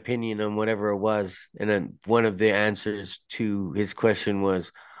me my opinion on whatever it was, and then one of the answers to his question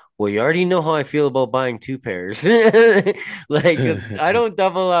was, "Well, you already know how I feel about buying two pairs. Like I don't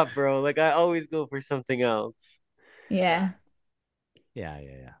double up, bro. Like I always go for something else." Yeah. Yeah,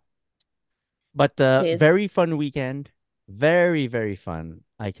 yeah, yeah. But Cheers. very fun weekend. Very, very fun.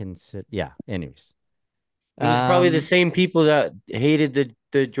 I can sit. Yeah. Anyways, It was probably the um, same people that hated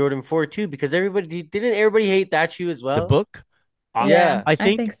the Jordan 4 too, because everybody hate that shoe as the well? book. Uh, Yeah, Yeah. I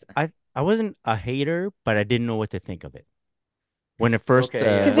I think think so. I wasn't a hater, but I didn't know what to think of it when it first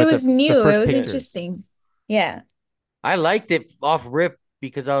Okay, Because yeah. it with was the new. It first was Yeah. pictures. interesting. Yeah, I liked it off rip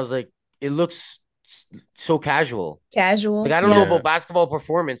because I was like, it looks so casual. Like casual. I don't know Yeah, about Yeah. basketball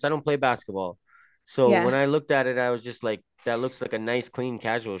performance. I don't play basketball. So when yeah, I looked at it, I was just like, that looks like a nice, clean,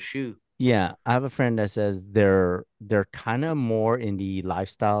 casual shoe. Yeah, I have a friend that says they're kind of more in the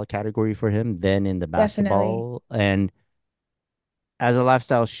lifestyle category for him than in the definitely. basketball. And as a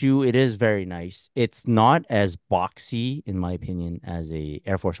lifestyle shoe, it is very nice. It's not as boxy, in my opinion, as a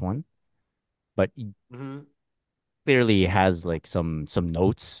Air Force One, but Mm-hmm. clearly has like some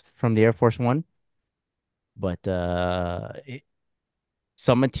notes from the Air Force One. But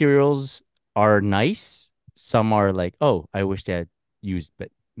some materials are nice. Some are like, oh, I wish they had used but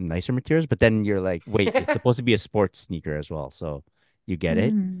nicer materials. But then you're like, wait, it's supposed to be a sports sneaker as well, so you get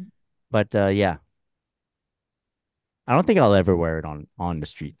it. Mm. But yeah, I don't think I'll ever wear it on the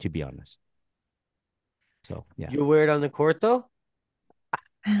street, to be honest. So yeah. You wear it on the court though?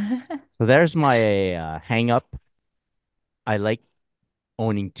 So there's my hang up. I like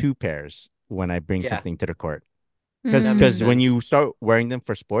owning two pairs when I bring Yeah, something to the court. Because that makes because Mm, when sense. you start wearing them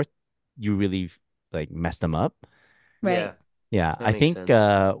for sport, you really like mess them up. right. Yeah, Yeah, that I makes think sense.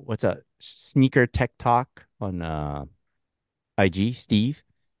 what's a sneaker tech talk on IG, Steve,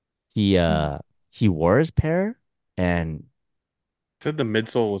 he Mm. uh he wore his pair and Said the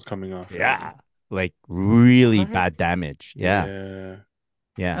midsole was coming off yeah, already. like really What? bad damage. Yeah. Yeah.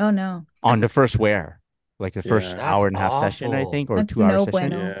 Yeah. Oh no, On the first wear. Like the first Yeah. That's hour and a half session, I awful. think, or that's 2 hour no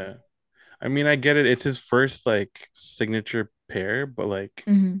session. bueno. Yeah. I mean, I get it. It's his first like signature pair, but like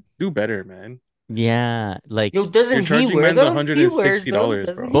Hmm. do better, man. Yeah, Yo, like You're doesn't he charging wear man the them? hundred He and wears sixty them, dollars,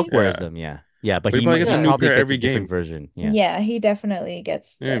 doesn't bro. Book he? wears Yeah. them, yeah. Yeah, but But he probably gets a he new Yeah. probably pair gets a every different game. version. Yeah. Yeah, he definitely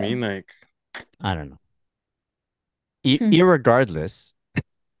gets You know what I the. mean? Like, I don't know. Hmm. Irregardless,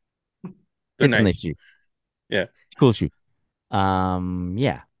 they're it's a nice nice. shoe. Yeah. Cool shoe.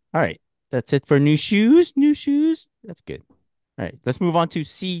 Yeah. All right. That's it for new shoes. New shoes. That's good. All right. Let's move on to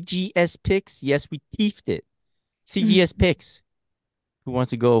CGS picks. Yes, we teethed it. CGS picks. Who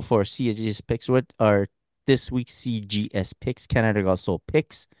wants to go for CGS picks? What are this week's CGS picks? Canada Got Soul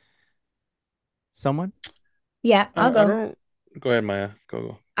picks. Someone? Yeah, I'll I go. don't go ahead, Maya.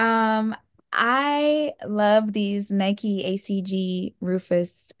 Go. Um, I love these Nike ACG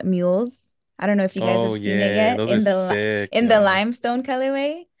Rufus mules. I don't know if you guys Oh have seen it yeah, yet those are sick. in the Yeah. limestone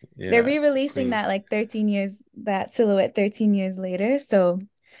colorway. They're Yeah. re-releasing Clean. that like 13 years, that silhouette 13 years later. So,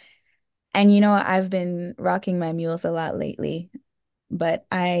 and you know, I've been rocking my mules a lot lately, but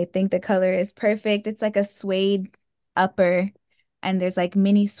I think the color is perfect. It's like a suede upper, and there's like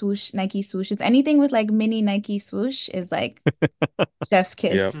mini swoosh, Nike swoosh. It's anything with like mini Nike swoosh is like chef's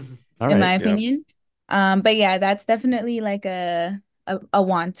Yep. kiss, All in right. my Yep. opinion. But yeah, that's definitely like a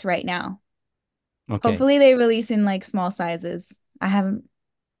want right now. Okay. Hopefully they release in like small sizes. I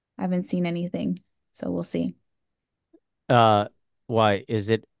haven't seen anything, so we'll see. Uh, why is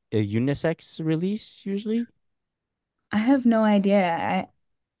it a unisex release usually? I have no idea. I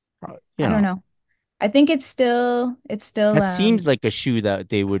You I don't know, know. I think it's still that seems like a shoe that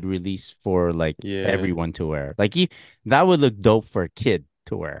they would release for like Yeah. everyone to wear. Like that would look dope for a kid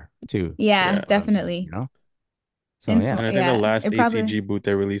to wear too. yeah, Yeah. Is what I'm saying, definitely. So yeah, And I think the Yeah, last it probably ACG boot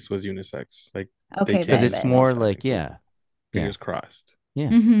they released was unisex. Like they okay, because changed bet, the it's bet. form more like factor. So yeah, fingers crossed.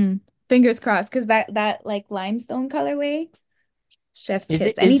 yeah. Mm-hmm. Fingers crossed, because that like limestone colorway, chef's Is kiss.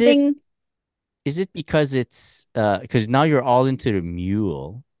 it is it Anything, is it because it's because now you're all into the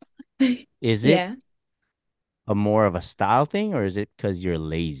mule? Is it yeah. a more of a style thing or is it because you're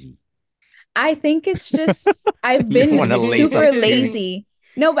lazy? I think it's just I've You want been to lace up super shoes? lazy.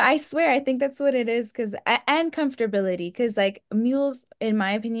 No, but I swear I think that's what it is because and comfortability because like mules in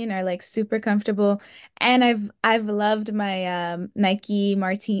my opinion are like super comfortable and I've loved my Nike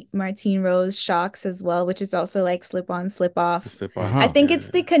Martine Rose shocks as well, which is also like slip on slip The off. I Uh-huh. slip-ons. think Yeah, it's yeah.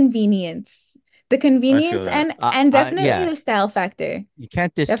 the convenience. The I feel convenience that. and definitely Yeah, the style factor. you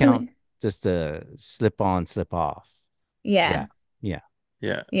can't discount Definitely. just the slip on, slip off. Yeah, Yeah. yeah.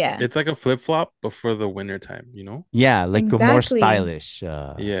 Yeah. Yeah, It's like a flip-flop, but for the winter time, you know? Yeah, like a more exactly. stylish,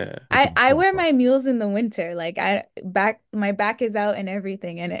 Yeah. like a I wear flip-flop. my mules in the winter. Like my back is out and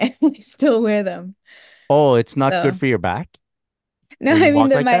everything, and I still wear them. Oh, it's not good So for your back no, when I you mean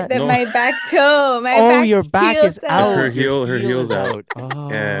walk like that? that No, my back toe, my Oh, back your back is heel's her out. out. Your her heel heel's is out. out.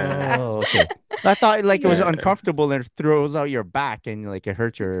 Yeah. Oh, okay. I thought like it was Yeah. Yeah. uncomfortable and it throws out your back and like it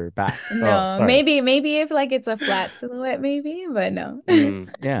hurts your back. Oh, No, sorry. maybe if like it's a flat silhouette, maybe, but no.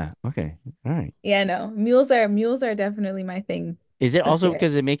 Mm. Yeah, okay. All right. Yeah, no. Mules are definitely my thing Is it this also year.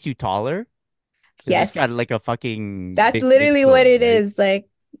 because it makes you taller? Because it's got Yes. like a fucking That's big literally what toe, it right? is. Like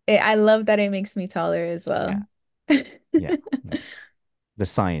I love that it makes me taller as Yeah, well. yeah. Nice. The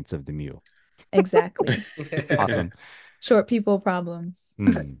science of the mule. Exactly. Awesome. Short people problems.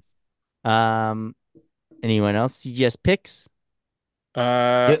 Hmm. Um, anyone else? CGS picks?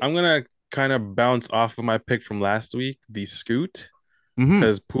 Yep. I'm gonna kind of bounce off of my pick from last week, the Scoot, Mm-hmm.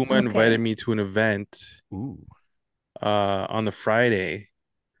 because Puma invited Okay. me to an event Ooh. on the Friday.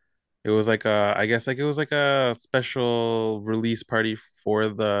 It was like I guess like it was like a special release party for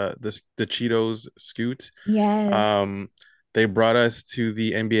the Cheetos Scoot. Yes. Um, they brought us to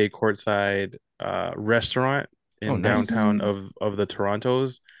the NBA courtside restaurant Oh, in nice. downtown Hmm. of the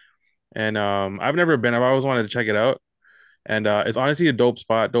Torontos, and I've never been. I've always wanted to check it out, and it's honestly a dope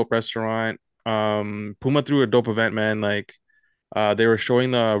spot, dope restaurant. Puma threw a dope event, man. Like they were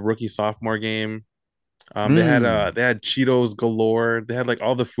showing the rookie sophomore game. Mm. They had Cheetos galore. They had like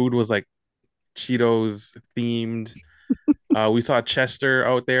all the food was like Cheetos themed. We saw Chester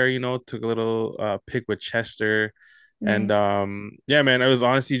out there, you know, took a little pic with Chester. And Nice. yeah, man, it was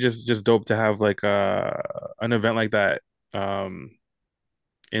honestly just dope to have like an event like that um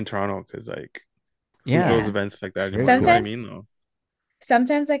in Toronto because like who throws Yeah. Yeah. events like that Very anymore? You know what I cool. Sometimes mean, though?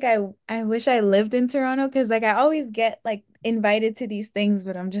 sometimes like I wish I lived in Toronto because like I always get like invited to these things,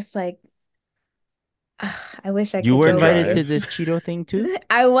 but I'm just like I wish I You could were To go, but invited to drive. this Cheeto thing too?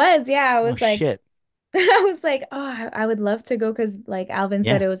 I was, yeah, I Oh was like shit. I was like, oh, I would love to go because like Alvin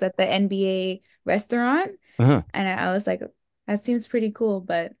said Yeah. it was at the NBA restaurant. Uh-huh. And I was like, that seems pretty cool,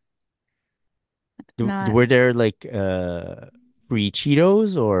 but not. Were there like free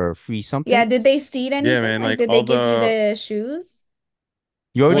Cheetos or free Yeah, did somethings? they seed Yeah, anything? man, Like, like did they all give you the the shoes?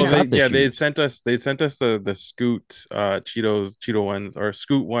 You already well, No. they got the yeah shoes. they sent us the Scoot Cheeto ones or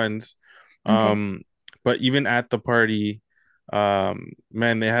Scoot ones. Okay. Um, but even at the party,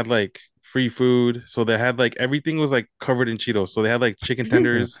 man, they had like free food. So they had like everything was like covered in Cheetos. So they had like chicken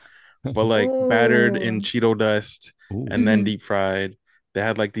tenders, but like battered in Ooh. Cheeto dust Ooh. and then Hmm. deep fried. They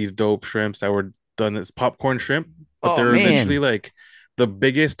had like these dope shrimps that were done as popcorn shrimp, but they Oh were literally man. like the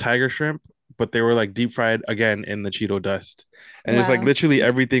biggest tiger shrimp, but they were like deep fried again in the Cheeto dust. And it's like Wow. literally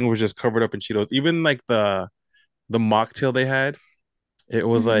everything was just covered up in Cheetos. Even like the mocktail they had, it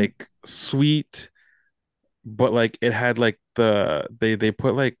was Hmm. like sweet, but like it had like they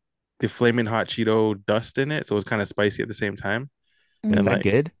put like the flaming hot Cheeto dust in it, so it was kind of spicy at the same time. Is And that Hmm. like,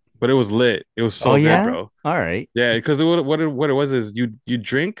 good? but it was lit. It was Oh so good, yeah? bro. All right. Yeah, because what it was is you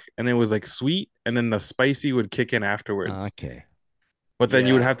drink and it was like sweet, and then the spicy would kick in afterwards. Okay. But then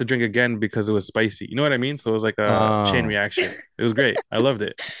you would Yeah. have to drink again because it was spicy. You know what I mean? So it was like a chain Oh, reaction. It was great. I loved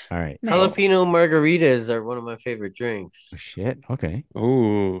it. all right. Nice. Jalapeno margaritas are one of my favorite Oh, drinks. shit. Okay.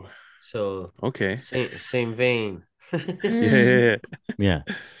 Oh, So okay. same vein. Yeah, yeah, Mm. yeah. Yeah.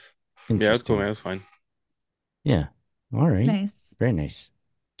 Yeah, it was cool, man. Interesting. It was fun. Yeah. All right. Nice. Very nice.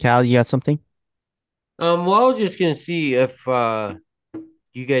 Cal, you got something? Well, I was just gonna see if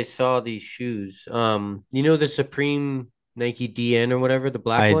you guys saw these shoes. You know the Supreme Nike DN or whatever, the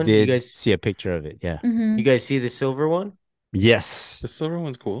black I one? did see a picture of it. Yeah. You Hmm. guys see the silver one? Yes. The silver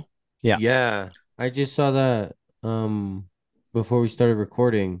one's cool. Yeah. Yeah. I just saw that before we started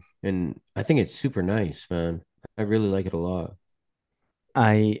recording, and I think it's super nice, man. I really like it a lot.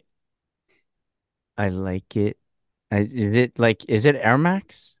 I I like it. Is it Air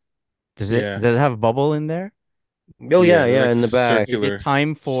Max? Yeah. Does it have a bubble in there? Oh Yeah, yeah, they're yeah, like in the back. Is it circular.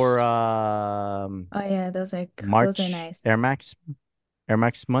 time for Oh yeah, those are March nice. Air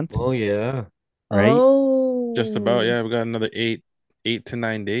Max month, Oh yeah. right? Just about, Oh, yeah. We got another 8 to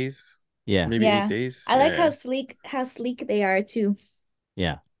 9 days, Yeah. maybe eight yeah. days. I like Yeah. how sleek they are too.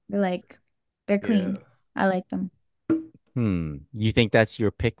 Yeah. They're like they're Yeah. clean. I like them. You think that's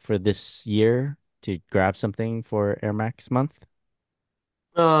your pick for this year to grab something for Air Max month?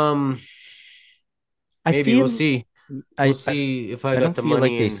 Um, I maybe we'll feel see. We'll I see if I I got don't the feel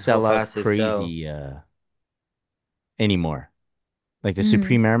like money they and how sell out fast they sell. crazy anymore. Like the Hmm.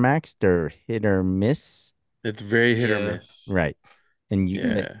 Supreme Air Max, they're hit or miss. It's very hit or Yeah. miss. Right. And you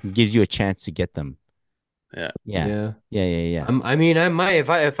that Yeah. gives you a chance to get them. Yeah. Yeah. Yeah. Yeah, yeah, yeah. I mean, I might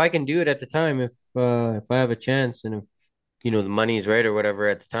if I can do it at the time, if I have a chance and if the money's right or whatever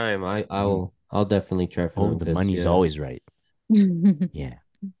at the time, Mhm. I'll definitely try for Oh, them the because money's yeah. always right. Yeah.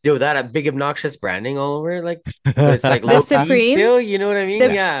 Yo, that a big obnoxious branding all over it, like, but it's like The low key Supreme, still, you know what I mean?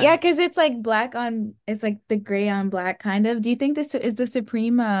 Yeah. Yeah. yeah, because it's like black on, it's like the gray on black kind of. Do you think this is the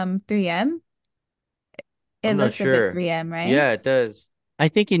Supreme 3M? It I'm not looks a bit sure. 3M, right? Yeah, it does. I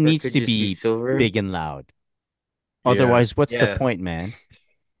think it Or it needs could to just be be silver. big and loud. Yeah. Otherwise, what's the Yeah. point, man?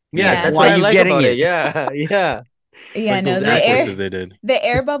 Yeah, Yeah. that's Why what are I you like getting about it. it? Yeah. Yeah. It's Yeah, like no, those Air Exactly. Forces they did. the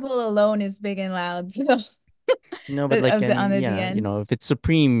air bubble alone is big and loud. So No, but like, on and the yeah, end. if it's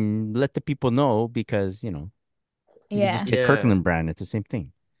Supreme, let the people know because, you could just Yeah. get Yeah. Kirkland brand. It's the same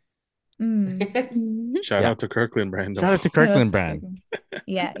thing. Mm. Shout Yeah. out to Kirkland brand though. Shout out to Shout out Kirkland to brand. Kirkland.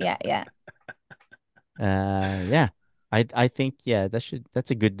 Yeah, yeah, yeah. Yeah. I think yeah,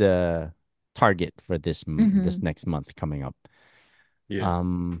 that's a good target for this Hmm. next month coming up. Yeah.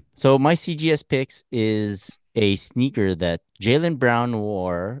 So my CGS picks is a sneaker that Jalen Brown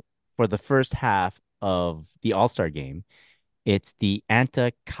wore for the first half of the All-Star game. It's the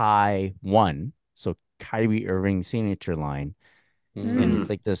Anta Kai 1, so Kyrie Irving signature line. And Mm. it's Mm.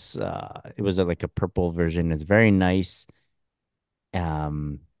 like this it was like a purple version. It's very nice.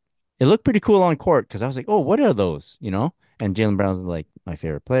 Um it looked pretty cool on court because I was like, oh, what are those? And Jalen Brown's like my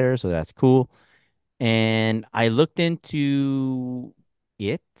favorite player, so that's cool. And I looked into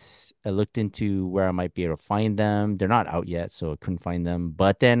it. I looked into where I might be able to find them. They're not out yet, so I couldn't find them.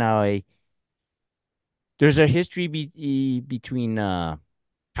 But then there's a history between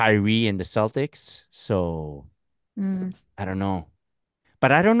Kyrie and the Celtics, so Mm. I don't know.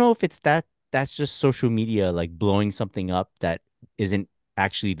 But I don't know if it's that's just social media like blowing something up that isn't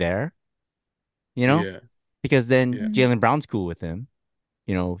actually there, you know? Yeah. Because then Yeah. Mm. Jalen Brown's cool with him.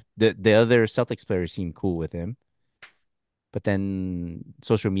 The other Celtics players seem cool with him. But then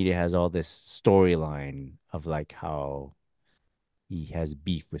social media has all this storyline of like how he has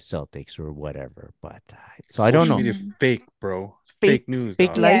beef with Celtics or whatever. But so I don't Social know. media Mhm. fake, bro. It's Fake, fake news, fake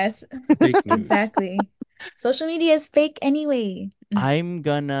dog. life. Yes, Fake news. exactly. Social media is fake anyway. I'm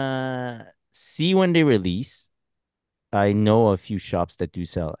gonna see when they release. I know a few shops that do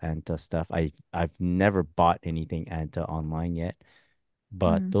sell Anta stuff. I've never bought anything Anta online yet,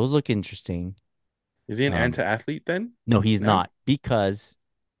 but Mm. those look interesting. Is he an Um, anti-athlete then? no, he's Now? not because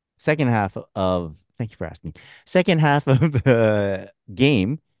second half of thank you for asking. Second half of the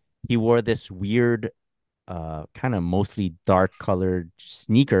game, he wore this weird, kind of mostly dark colored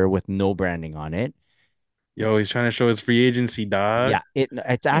sneaker with no branding on it. Yo, he's trying to show his free agency, dog. Yeah, it's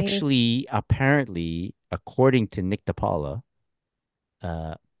It's actually apparently, according to Nick DePaula,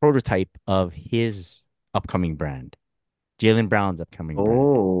 prototype of his upcoming brand, Jalen Brown's upcoming brand.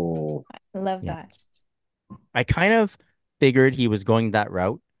 Oh. love Yeah, that. I kind of figured he was going that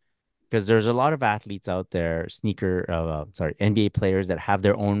route because there's a lot of athletes out there, NBA players that have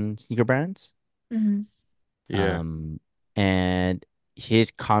their own sneaker brands. Hmm. Yeah. Um, and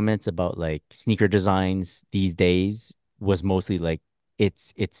his comments about like sneaker designs these days was mostly like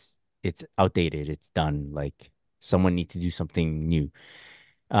it's outdated, it's done. Like someone needs to do something new.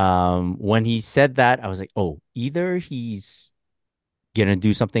 When he said that, I was like, oh, either he's gonna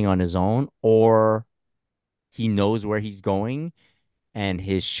do something on his own or he knows where he's going and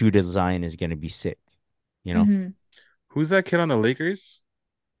his shoe design is gonna be sick, you know? Hmm. Who's that kid on the Lakers?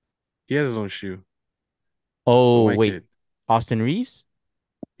 He has his own shoe. The Oh, white wait, kid. Austin Reeves?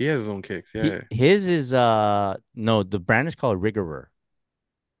 He has his own kicks. Yeah. His is no, the brand is called Rigorer,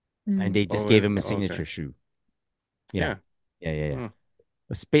 and Mm. they just Oh, gave is him a okay. signature shoe. Yeah, Yeah. yeah, yeah, yeah.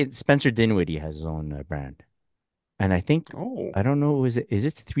 Huh. Spencer Dinwiddie has his own brand, and I think Oh. I don't know, is it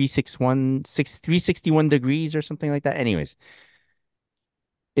 361 degrees or something like that? Anyways,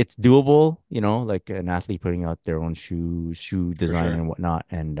 it's doable, like an athlete putting out their own shoe For design sure. and whatnot.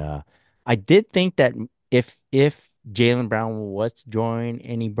 And I did think that if Jalen Brown was to join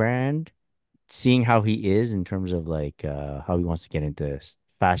any brand, seeing how he is in terms of like how he wants to get into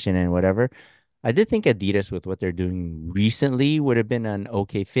fashion and whatever, I did think Adidas with what they're doing recently would have been an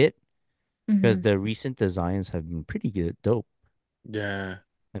okay fit because Hmm. the recent designs have been pretty good, dope. Yeah.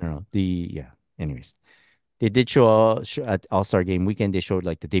 I don't know. Yeah. Anyways, they did show at All Star Game weekend. They showed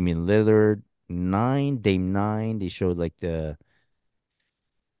like the Damian Lillard 9, Dame 9. They showed like the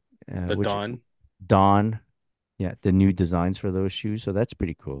The which Dawn. Dawn, yeah, the new designs for those shoes. So that's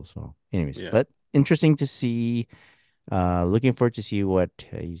pretty cool. So, anyways, Yeah. but interesting to see. Looking forward to see what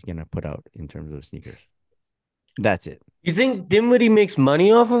he's gonna put out in terms of sneakers. That's it. You think Dinwiddie makes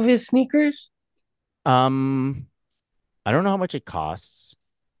money off of his sneakers? Um, I don't know how much it costs.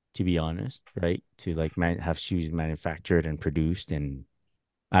 to be honest, right? To like have shoes manufactured and produced, and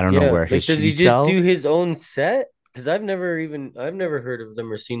I don't know Yeah, where his like does he shoes just sell. do his own set? Because I've never heard of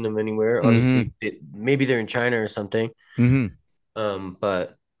them or seen them anywhere. Mm-hmm. Obviously, maybe they're in China or something. Mm-hmm.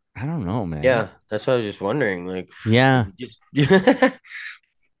 But I don't know, man. yeah, that's what I was just wondering. Like, does Yeah. he just?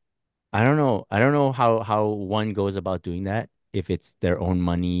 I don't know. I don't know how one goes about doing that. If it's their own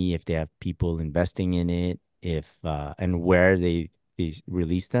money, if they have people investing in it, if and where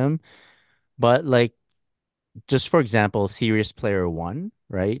release them. But like just for example, Serious Player One,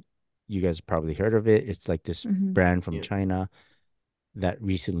 right? You guys probably heard of it. It's like this Hmm. brand from Yeah, China that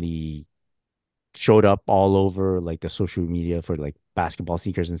recently showed up all over like the social media for like basketball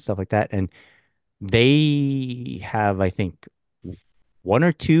sneakers and stuff like that. And they have, I think, one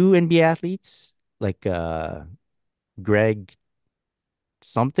or two NBA athletes, like Greg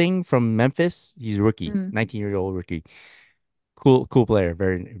something from Memphis. He's a rookie, Mm. 19-year-old rookie. Cool player,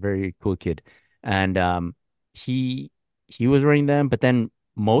 very cool kid. And he he was wearing them, but then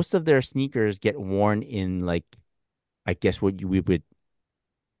most of their sneakers get worn in like I guess we would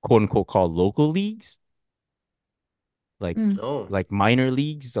quote unquote call local leagues, like Mm. no, minor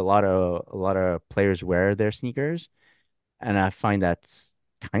leagues. A lot of players wear their sneakers, and I find that's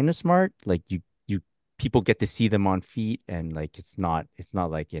kind of smart. Like you people get to see them on feet, and like it's not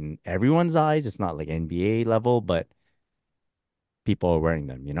like in everyone's eyes. It's not like NBA level, but people are wearing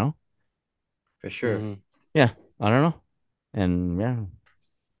them. for sure. Hmm. Yeah, I don't know. And yeah,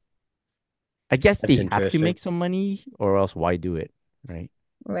 I guess That's they have to interesting. make some money or else why do it, right?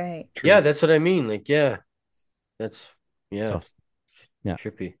 Right. Yeah, True. that's what I mean. Like, yeah, that's yeah, Tough. Yeah.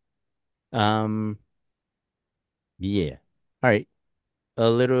 trippy. Um, yeah. All right. A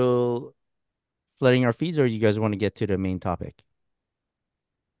little flooding our feeds, or you guys want to get to the main topic?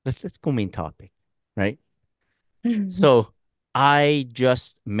 Let's go main topic, right? So I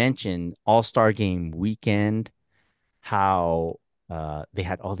just mentioned All-Star Game weekend, how they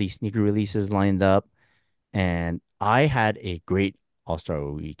had all these sneaker releases lined up, and I had a great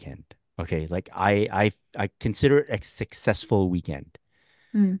All-Star weekend. Okay, like I consider it a successful weekend.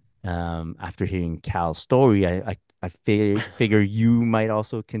 Mm. After hearing Cal's story, I figure you might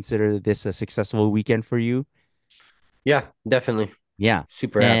also consider this a successful weekend for you. Yeah, definitely. Yeah.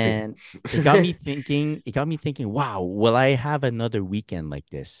 Super happy. And it got me thinking, wow, will I have another weekend like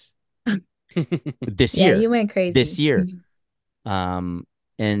this Yeah, year? you went This crazy. year. Um,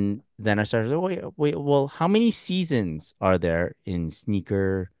 and then I started, wait, well, how many seasons are there in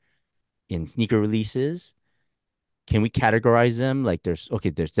sneaker releases? Can we categorize them? Like there's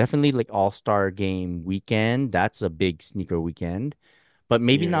definitely like All-Star Game weekend. That's a big sneaker weekend. But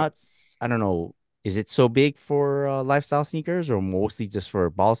maybe Yeah. not, I don't know, is it so big for lifestyle sneakers or mostly just for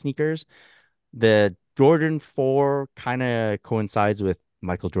ball sneakers? The Jordan 4 kind of coincides with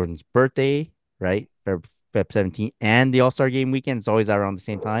Michael Jordan's birthday, right? Feb 17th, and the All-Star Game weekend. It's always around the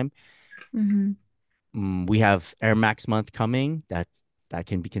same time. Hmm. We have Air Max month coming. That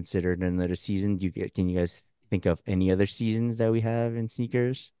can be considered another season. Can you guys think of any other seasons that we have in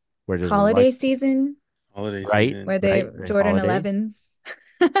sneakers where there's a large, Holiday season Holiday right, season. where right, they right, Jordan holiday? 11s.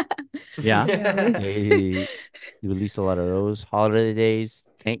 Yeah, Yeah, we. they release a lot of those holidays.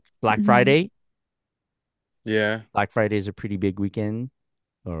 Thank Black Hmm. Friday. Yeah. Black Friday is a pretty big weekend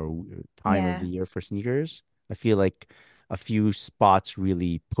or time of the Yeah. year for sneakers. I feel like a few spots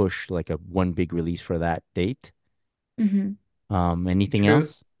really push like a one big release for that date. Hmm. Anything True.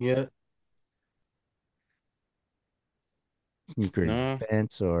 else? Yeah. Sneaker No.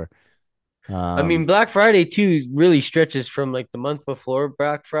 events or I mean, um Black Friday too really stretches from like the month before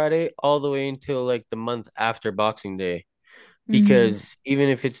Black Friday all the way until like the month after Boxing Day. Hmm. Because even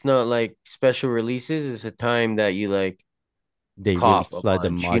if it's not like special releases, it's a time that you like they really cop a flood the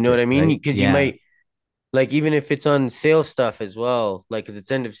bunch. You know what market, I mean? right? Because you Yeah. might like even if it's on sale stuff as well, like because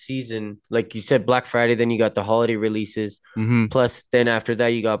it's end of season, like you said, Black Friday, then you got the holiday releases, Mm-hmm. plus then after that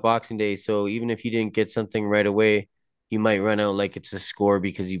you got Boxing Day. So even if you didn't get something right away, you might run out like it's a score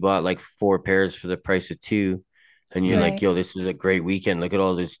because you bought like four pairs for the price of two. And you're Yeah, like, Right. yo, this is a great weekend. Look at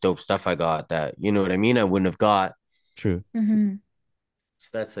all this dope stuff I got that, you know what I mean? I wouldn't have got. true. Hmm. So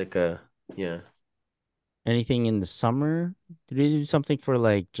that's like a, yeah. Anything in the summer? Did they do something for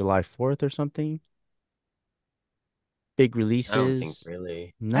like July 4th or something? Big I don't think releases?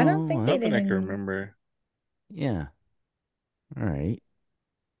 really. I don't No, think huh? they Nothing did I can any. remember. Yeah. All right.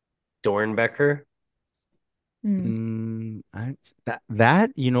 Dornbecker. Mm.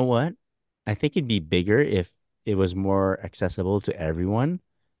 That you know what? I think it'd be bigger if it was more accessible to everyone.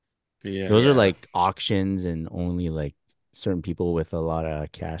 Yeah. Those are Yeah. like auctions and only like certain people with a lot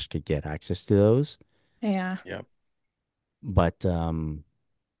of cash could get access to those. Yeah. Yep. But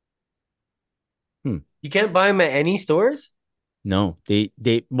Hmm. You can't buy them at any stores? No,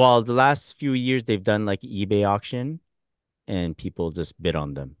 well, the last few years they've done like eBay auction and people just bid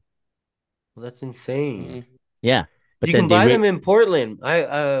on them. Well, that's insane. Mm. Yeah, but You then can buy them in Portland.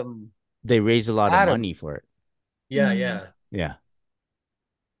 they raise a lot of Adam. money for it. Yeah, Mm. yeah. Yeah,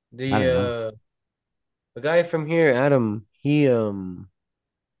 I The don't know. the guy from here, Adam,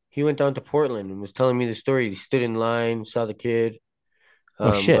 he went down to Portland and was telling me the story. He stood in line, saw the kid,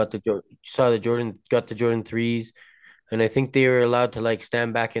 Oh shit. got the Jordan 3s, and I think they were allowed to like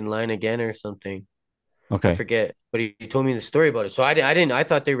stand back in line again or something. I Okay. forget, but he told me the story about it. So I didn't I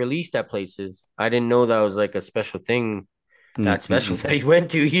thought they released at places. I didn't know that was like a special thing. That special that Mm-mm-mm. he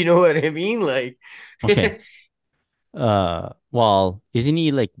went to, you know what I mean? Like Okay. Well, isn't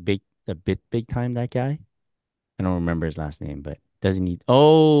he like a bit big time, that guy? I don't remember his last name, but doesn't he?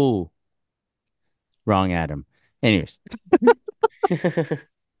 Oh, wrong Adam. Anyways,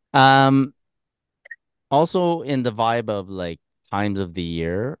 um, also in the vibe of like times of the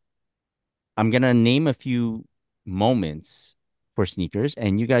year, I'm gonna name a few moments for sneakers,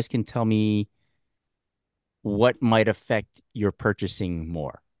 and you guys can tell me what might affect your purchasing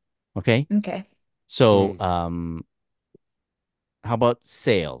more. Okay? Okay. So, Mm. how about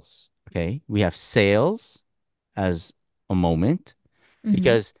sales? Okay, we have sales as a moment Hmm.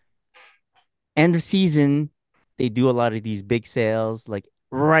 because end of season, they do a lot of these big sales. Like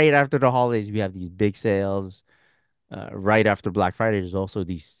right after the holidays, we have these big sales. Right after Black Friday, there's also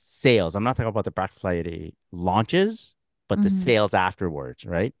these sales. I'm not talking about the Black Friday launches, but the Hmm. sales afterwards,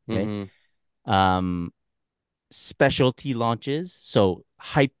 right? Okay. Mm-hmm. Um, specialty launches. So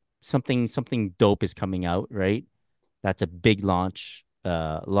hype, something dope is coming out, right? That's a big launch.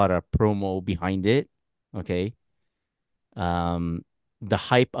 A lot of promo behind it. Okay. Um, the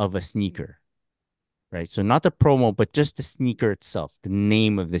hype of a sneaker, right? So not the promo, but just the sneaker itself, the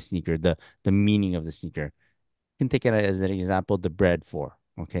name of the sneaker, the meaning of the sneaker. You can take it as an example, the bread four.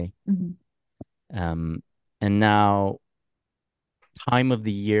 Okay. Hmm. Um, and now time of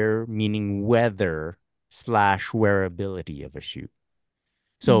the year, meaning weather slash wearability of a shoe.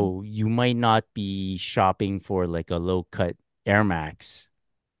 Hmm. So you might not be shopping for like a low cut Air Max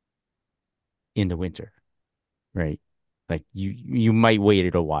in the winter, right? Like you might wait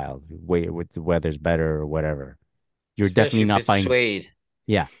it a while, wait with the weather's better or whatever. You're definitely especially if not it's buying, suede.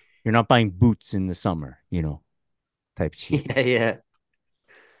 yeah, you're not buying boots in the summer, type shit. Yeah, yeah.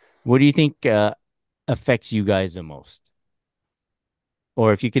 What do you think affects you guys the most?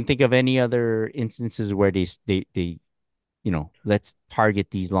 Or if you can think of any other instances where they let's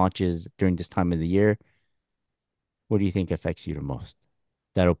target these launches during this time of the year. What do you think affects you the most?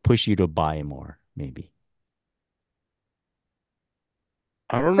 That'll push you to buy more, maybe.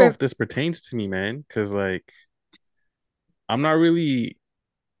 I don't know For if this pertains to me, man, because like I'm not really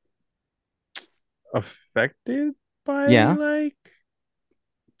affected by Yeah. like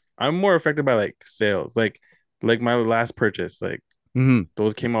I'm more affected by like sales. Like my last purchase, like Hmm.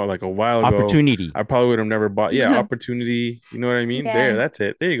 those came out like a while ago. Opportunity. I probably would have never bought. Yeah, opportunity. You know what I mean? There, Yeah, that's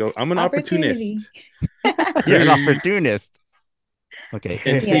it. There you go. I'm an opportunity. opportunist. You're an opportunist. Okay.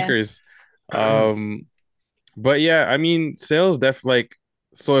 In Yeah. sneakers. Um, but yeah, I mean, sales like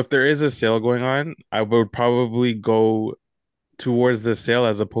so if there is a sale going on, I would probably go towards the sale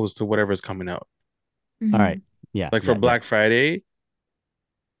as opposed to whatever's coming out. All right. Hmm. Yeah. Like for Yeah. Yeah. Black Friday,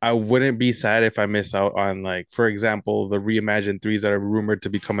 I wouldn't be sad if I miss out on like, for example, the reimagined threes that are rumored to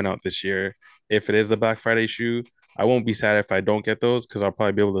be coming out this year. If it is the Black Friday shoe, I won't be sad if I don't get those because I'll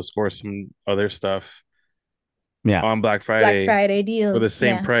probably be able to score some other stuff Yeah. on Black Black Friday Friday for the deals.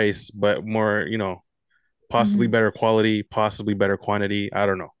 same Yeah. price, but more, possibly Hmm. better quality, possibly better quantity. I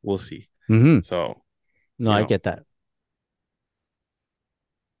don't know. We'll see. Hmm. So, No, you I know, get that.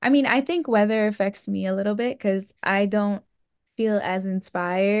 I mean, I think weather affects me a little bit because I don't feel as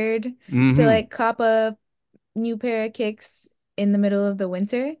inspired to Hmm. like cop a new pair of kicks in the middle of the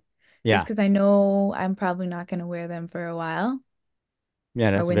winter, just Yeah. because I know I'm probably not going to wear them for a while.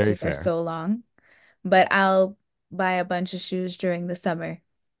 Yeah. Our That's very winters are fair. so long. But I'll buy a bunch of shoes during the summer,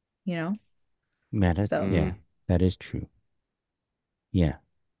 you know? Man, So, yeah, mm, that is true. Yeah.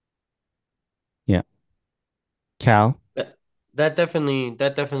 Yeah. Cal. That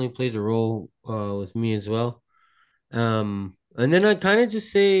definitely plays a role with me as well. And then I kind of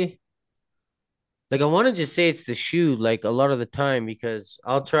just say like I want to just say it's the shoe like a lot of the time because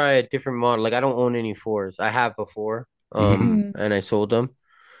I'll try a different model. Like I don't own any fours. I have before. Hmm. mhm. And I sold them.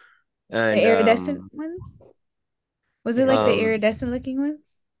 The And iridescent ones? Was it like the yes. um iridescent looking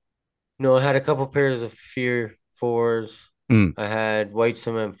ones? no, I had a couple pairs of Fear fours. Mm. I had white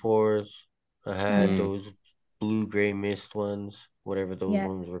cement fours. I Oh, had Mm, yes. those blue gray mist ones, whatever those Yeah.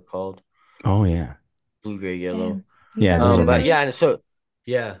 ones were called. Oh yeah. blue, gray, yellow. Damn. You Yeah, got those rid are of But yeah, those? nice. and so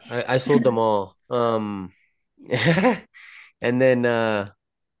yeah, I sold them all. And then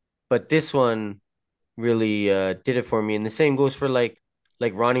but this one really did it for me. And the same goes for like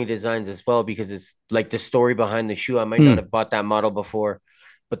Ronnie Designs as well, because it's like the story behind the shoe. I might not Mm. have bought that model before,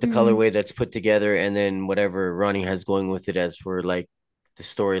 but the Mm, colorway that's put together and then whatever Ronnie has going with it as for like the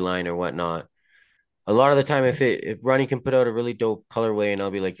storyline or whatnot. A lot of the time if Ronnie can put out a really dope colorway and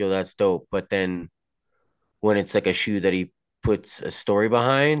I'll be like, yo, that's dope. But then when it's like a shoe that he puts a story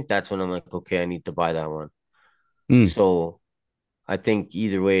behind, that's when I'm like, okay, I need to buy that one. Mm. So I think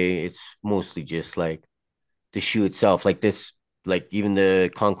either way, it's mostly just like the shoe itself, like this, like even the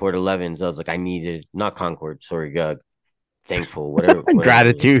Concord 11s. I was like, I needed not Concord, sorry, thankful, whatever those are.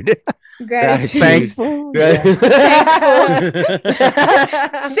 Gratitude. gratitude. Gratitude. Thankful. Yeah. Thankful.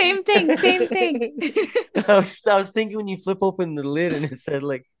 I Same thing, same thing. was thinking when you flip open the lid and it said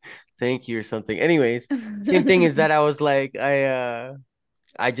like thank you or something. Anyways, same thing is that I was like, I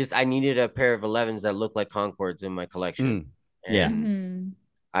needed a pair of 11s that look like Concords in my collection. Mm. Yeah. And Mhm.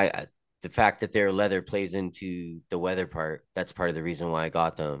 I the fact that they're leather plays into the weather part. That's part of the reason why I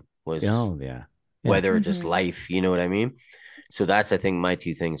got them was Oh yeah. Yeah. weather or just Mhm. life. You know what I mean? So that's I think my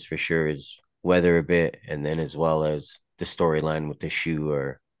two things for sure is weather a bit, and then as well as the storyline with the shoe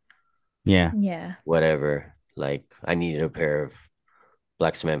or Yeah. Yeah. whatever. Like I needed a pair of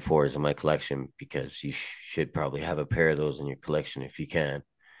Black Cement fours in my collection because you should probably have a pair of those in your collection if you can.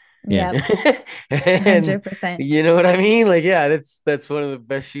 Yeah. Yep. And 100%. you know what I mean? Like, yeah, that's one of the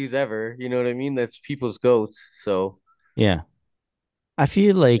best shoes ever. You know what I mean? That's people's goats. So Yeah. I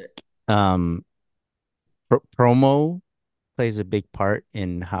feel like um promo plays a big part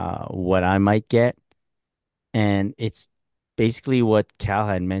in how what I might get. And it's basically what Cal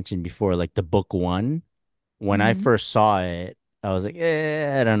had mentioned before, like the book one. When I Mhm. first saw it, I was like,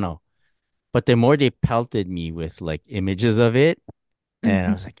 I don't know. But the more they pelted me with like images of it, and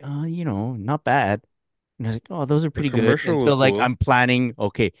I was like, oh, not bad. And I was like, oh, those are The pretty good. commercial was Until like cool. I'm planning,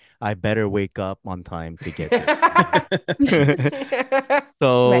 okay, I better wake up on time to get this shoe. Right.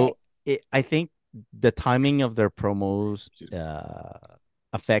 So I think the timing of their promos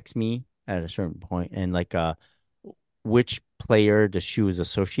affects me at a certain point, and like which player the shoe is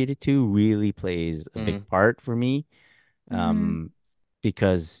associated to really plays a big Mhm. part for me. Mhm. Um,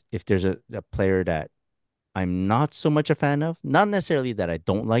 because if there's a player that I'm not so much a fan of, not necessarily that I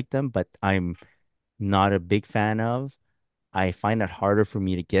don't like them, but I'm not a big fan of, I find it harder for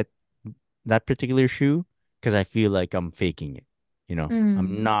me to get that particular shoe because I feel like I'm faking it. I'm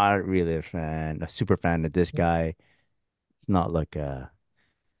Mm. not really a super fan of this guy. It's not like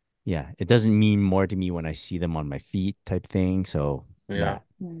yeah, it doesn't mean more to me when I see them on my feet type thing. So Yeah. that,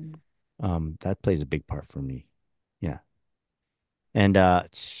 Mm. that plays a big part for me. Yeah. And I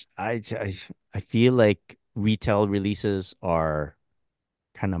feel like retail releases are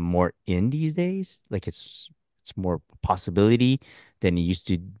kind of more in these days. Like it's more a possibility than it used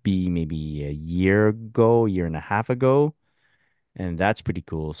to be maybe a year ago, year and a half ago. And that's pretty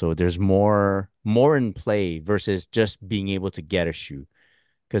cool. So there's more in play versus just being able to get a shoe.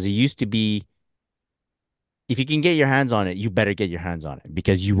 Because it used to be if you can get your hands on it, you better get your hands on it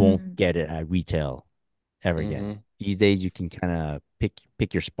because you won't Mm. get it at retail ever again. Hmm. These days you can kind of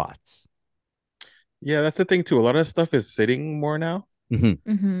pick your spots. Yeah, that's the thing too. A lot of stuff is sitting more now. Hmm.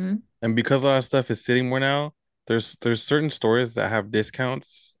 Mhm. And because a lot of stuff is sitting more now, there's certain stores that have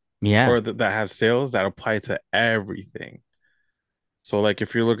discounts Yeah. or that have sales that apply to everything. So like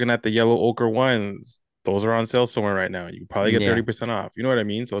if you're looking at the yellow ochre ones, those are on sale somewhere right now. You probably get Yeah. 30% off. You know what I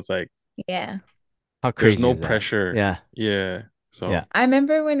mean? So it's like Yeah. How there's crazy no is that? pressure. Yeah. Yeah. Yeah. So I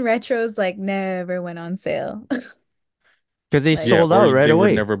remember when retros like never went on sale. Because they Like, yeah, sold or out right they would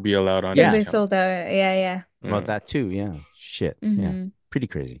away. never be allowed on because Yeah. they discount. sold out. Yeah, yeah. Well, Yeah. that too. Yeah. Shit. Yeah. Mhm. Pretty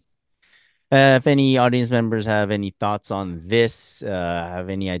crazy. If any audience members have any thoughts on this, have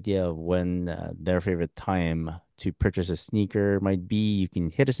any idea of when their favorite time to purchase a sneaker might be, you can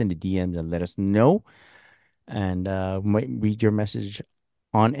hit us in the DMs and let us know. And we might read your message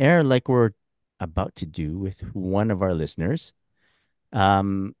on air like we're about to do with one of our listeners.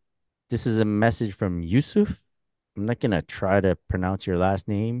 Um, this is a message from Yusuf. I'm not gonna try to pronounce your last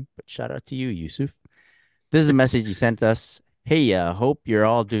name, but shout out to you, Yusuf. This is a message you sent us. Hey, hope you're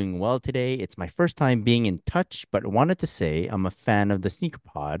all doing well today. It's my first time being in touch, but wanted to say I'm a fan of the Sneaker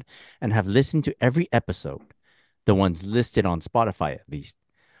Pod and have listened to every episode, the ones listed on Spotify at least,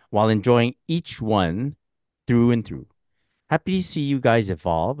 while enjoying each one through and through. Happy to see you guys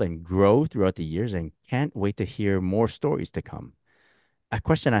evolve and grow throughout the years and can't wait to hear more stories to come. A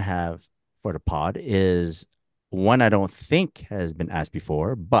question I have for the pod is one I don't think has been asked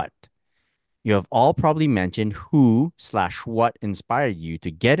before, but You have all probably mentioned who slash what inspired you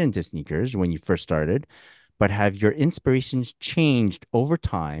to get into sneakers when you first started, but have your inspirations changed over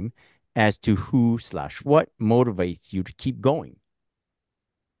time as to who slash what motivates you to keep going?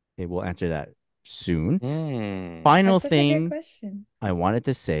 Okay, we'll answer that soon. Hmm. Final That's such a great thing question. I wanted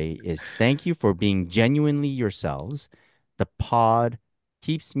to say is thank you for being genuinely yourselves. The pod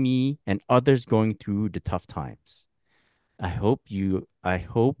keeps me and others going through the tough times. I hope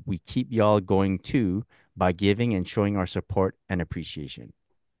we keep y'all going too by giving and showing our support and appreciation.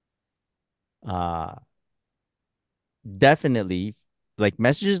 Uh Definitely, like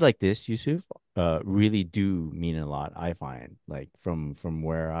messages like this, Yusuf, really do mean a lot, I find. Like from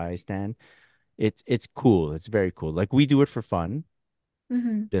where I stand. It's cool. It's very cool. Like we do it for fun,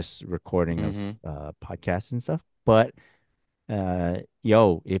 Mm-hmm. this recording of Mm-hmm. podcasts and stuff. But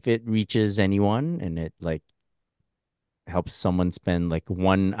yo, if it reaches anyone and it like helps someone spend like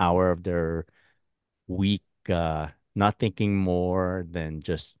 1 hour of their week not thinking more than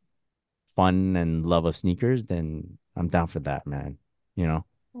just fun and love of sneakers, then I'm down for that, man. You know?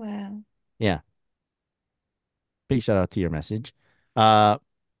 Wow. Yeah. Big shout out to your message. Uh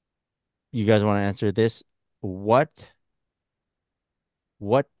you guys want to answer this? What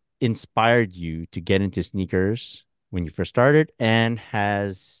what inspired you to get into sneakers when you first started, and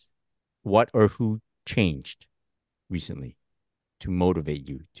has what or who changed recently to motivate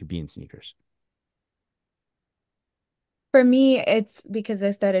you to be in sneakers? For me, it's because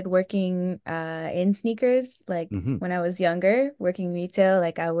I started working in sneakers like Mm-hmm. when I was younger, working retail.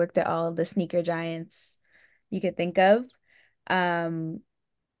 Like I worked at all the sneaker giants you could think of. Um,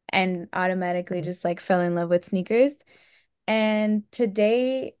 and automatically just like fell in love with sneakers. And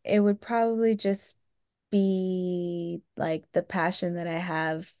today it would probably just be like the passion that I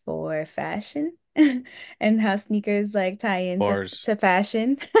have for fashion and how sneakers like tie into Bars. to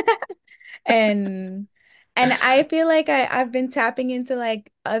fashion. And I feel like I've been tapping into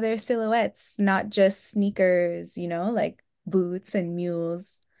like other silhouettes, not just sneakers, like boots and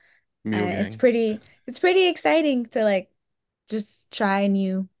mules. Mule And gang. it's pretty exciting to like just try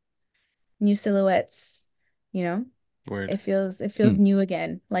new silhouettes, you know? Word. It feels new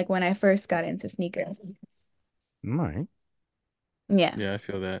again, like when I first got into sneakers. All right. Yeah. Yeah, I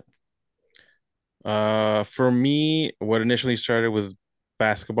feel that. For me, what initially started was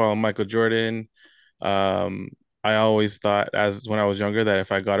basketball and Michael Jordan. Um, I always thought as when I was younger that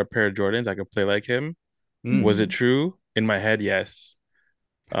if I got a pair of Jordans, I could play like him. Mm. Was it true? In my head, yes.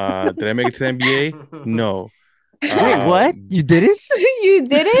 Did I make it to the NBA? No. Wait, what? Um, You didn't? So you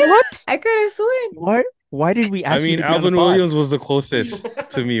did it? What? I could have sworn. What? Why did we I ask you mean, to be on the Alvin pod? Williams was the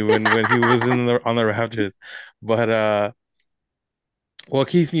closest to me when he was on the Raptors. But what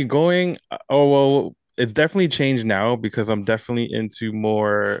keeps me going? Oh well, it's definitely changed now because I'm definitely into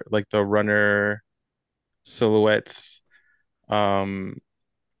more like the runner silhouettes. Um,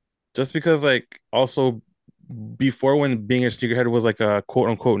 just because like also before when being a sneakerhead was like a quote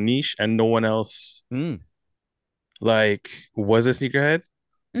unquote niche and no one else Mm. like was a sneakerhead.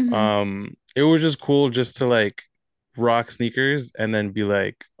 Hmm. It was just cool just to like rock sneakers and then be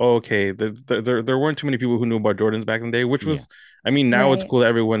like, oh, okay, there weren't too many people who knew about Jordans back in the day, which Yeah. was, I mean, now it's Right. cool that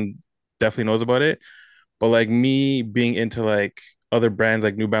everyone definitely knows about it. But like me being into like other brands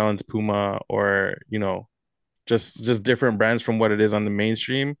like New Balance, Puma, or just different brands from what it is on the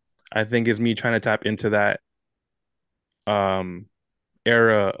mainstream, I think is me trying to tap into that um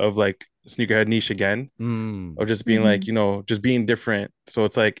era of like sneakerhead niche again, Mm. of just being like, Hmm. just being different. So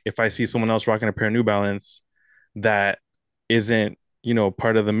it's like if I see someone else rocking a pair of New Balance that isn't,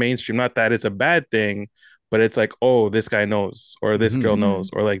 part of the mainstream, not that it's a bad thing, but it's like, oh, this guy knows, or this Mm-hmm. girl Hmm. knows,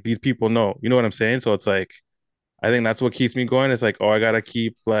 or like these people know. You know what I'm saying? So it's like, I think that's what keeps me going. It's like, oh, I gotta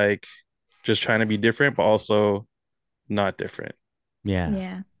keep like just trying to be different, but also not different. Yeah.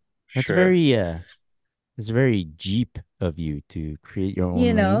 Yeah. That's Sure. it's very Jeep of you to create your own You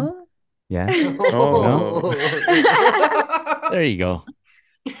lane. know? Yeah. You know? Oh, There you go.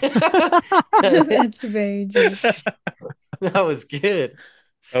 That's very deep. That was good.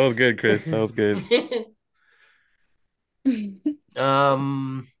 that was good, Chris. That was good.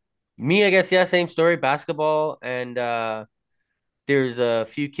 Um, Me, I guess, yeah, same story. Basketball, and there's a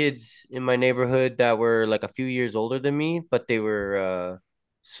few kids in my neighborhood that were like a few years older than me, but they were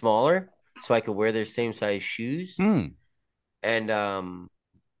smaller, so I could wear their same size shoes. Mm. And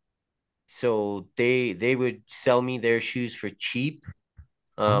so they would sell me their shoes for cheap.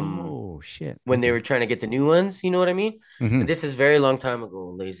 Um, Oh shit. when they Okay. were trying to get the new ones, you know what I mean? And Mm-hmm. this is very long time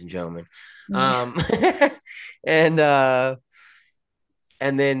ago, ladies and gentlemen. Yeah. Um, and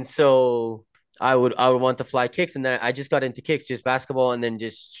then I would want to fly kicks, and then I just got into kicks, just basketball, and then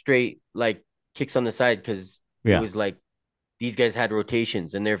just straight like kicks on the side because it Yeah. was like these guys had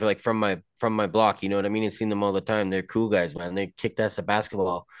rotations and they're like from my block, you know what I mean? And seen them all the time. They're cool guys, man. They kicked ass at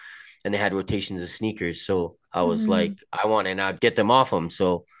basketball and they had rotations of sneakers. So I was Mm-hmm. like, I want and I'd get them off them.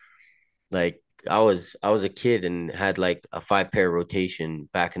 So like I was a kid and had like a 5 pair rotation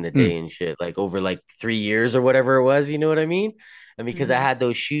back in the Mm. day and shit, like over like 3 years or whatever it was, you know what I mean? And because I Mm-hmm. had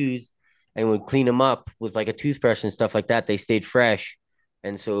those shoes and would clean them up with like a toothbrush and stuff like that, they stayed fresh.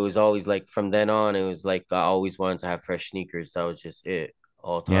 And so it was always like from then on, it was like I always wanted to have fresh sneakers. That was just it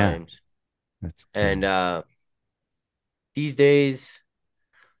all Yeah. times. That's And cool. these days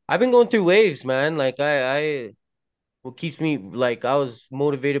I've been going through waves, man. Like I what keeps me like I was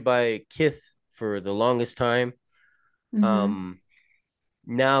motivated by Kith for the longest time. Mm-hmm. Um,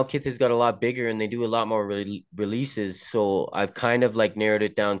 Now Kith has got a lot bigger and they do a lot more releases. So I've kind of like narrowed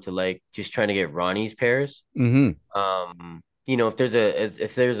it down to like just trying to get Ronnie's pairs. Mm-hmm.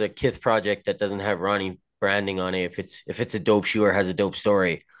 If there's a Kith project that doesn't have Ronnie branding on it, if it's a dope shoe or has a dope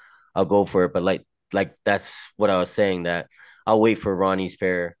story, I'll go for it. But like that's what I was saying, that I'll wait for Ronnie's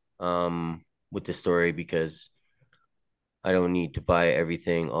pair with the story because I don't need to buy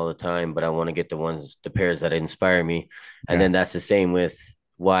everything all the time, but I want to get the pairs that inspire me. And Yeah. then that's the same with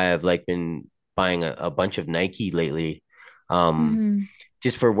why I've like been buying a bunch of Nike lately. Um, Mm-hmm.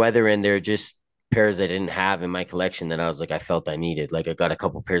 just for weather, and they're just pairs I didn't have in my collection that I was like, I felt I needed. Like I got a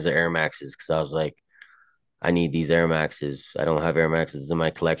couple pairs of Air Maxes because I was like, I need these Air Maxes. I don't have Air Maxes in my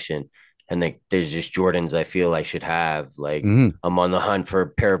collection. And like there's just Jordans I feel I should have. Like Mm-hmm. I'm on the hunt for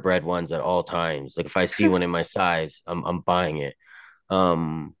pair of bread ones at all times. Like if I see one in my size, I'm buying it.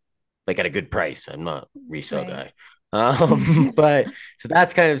 Um, like at a good price. I'm not resale Right. guy. But so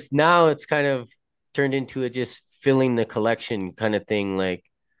that's kind of now it's kind of turned into a just filling the collection kind of thing, like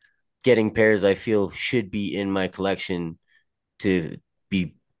getting pairs I feel should be in my collection to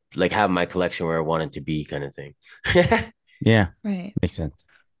be like have my collection where I want it to be kind of thing. Yeah. Right. Makes sense.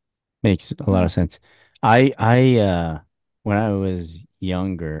 Makes a lot Yeah. of sense. I when I was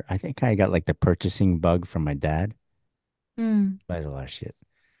younger, I think I got like the purchasing bug from my dad. Mm. Buys a lot of shit.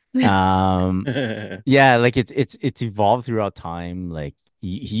 Um, yeah, like it's evolved throughout time. Like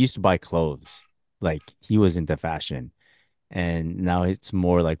he used to buy clothes. Like he was into fashion. And now it's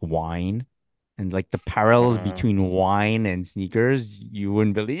more like wine. And like the parallels uh, between wine and sneakers, you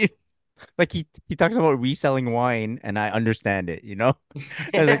wouldn't believe. Like he talks about reselling wine and I understand it, you know?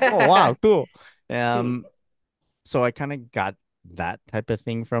 I was like, oh wow, cool. Um, so I kind of got that type of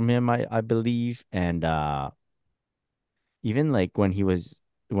thing from him, I believe. And even like when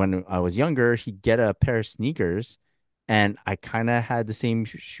I was younger, he'd get a pair of sneakers and I kind of had the same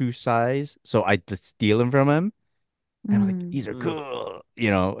shoe size, so I'd just steal them from him. And I'm like, Mm. these are cool, you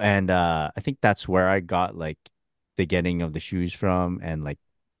know? And I think that's where I got like the getting of the shoes from, and like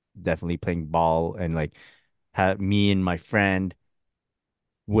definitely playing ball, and like have me and my friend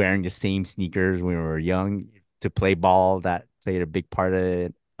wearing the same sneakers when we were young to play ball. That played a big part of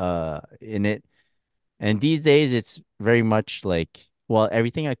it, in it. And these days it's very much like, well,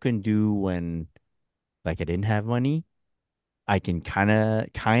 everything I couldn't do when like I didn't have money, I can kind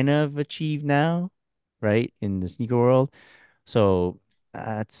of achieve now, right? In the sneaker world. So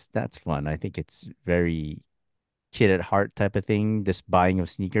that's fun. I think it's very kid at heart type of thing, this buying of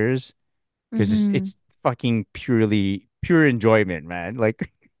sneakers, because Mm-hmm. it's fucking pure enjoyment, man.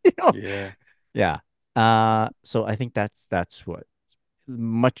 Like, you know, yeah. yeah. So I think that's what,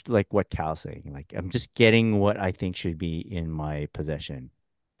 much like what Cal's saying. Like I'm just getting what I think should be in my possession,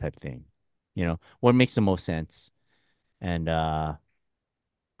 type thing. You know, what makes the most sense. And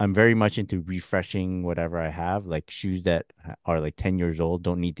I'm very much into refreshing whatever I have. Like shoes that are like 10 years old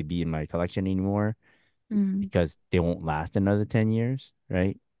don't need to be in my collection anymore Mm. because they won't last another 10 years,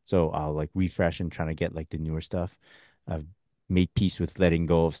 right? So I'll like refresh and trying to get like the newer stuff. I've made peace with letting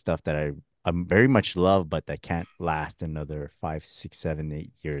go of stuff that I'm very much love, but that can't last another 5, 6, 7,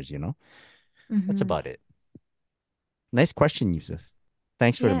 8 years, you know? That's Mm-hmm. about it. Nice question, Yusuf.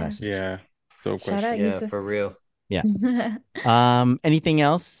 Thanks for the Yeah. message. Yeah. Dope Shout out, question. Yeah, Yusuf. for real. Yeah. Anything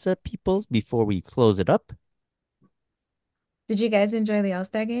else, peoples, before we close it up? Did you guys enjoy the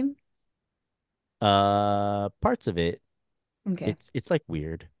All-Star game? Parts of it. Okay. It's like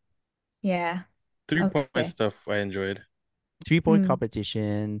weird. Yeah. 3 point Okay. stuff I enjoyed. 3 point Hmm.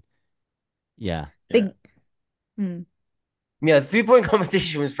 competition. Yeah. Yeah. The hmm. Yeah, 3 point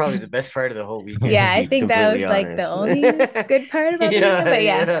competition was probably the best part of the whole weekend, Yeah, to I be think that completely was like the honest. only good part about the weekend, Yeah, but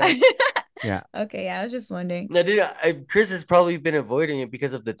yeah. yeah. Yeah. Okay, yeah, I was just wondering. Chris has probably been avoiding it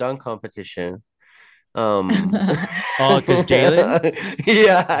because of the dunk competition. Um, Oh, because Jalen?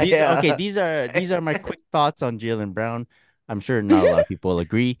 yeah, These yeah. these are my quick thoughts on Jalen Brown. I'm sure not a lot of people will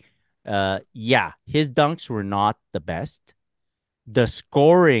agree. Yeah, his dunks were not the best. The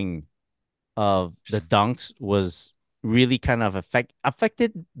scoring of the dunks was really kind of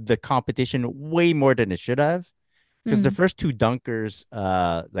affected the competition way more than it should have. Because the Mm. first two dunkers,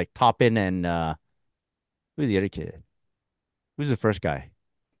 like Toppin and who's the other kid? Who's the first guy?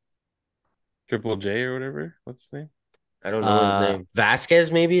 Triple J or whatever. What's his name? I don't know his Uh name.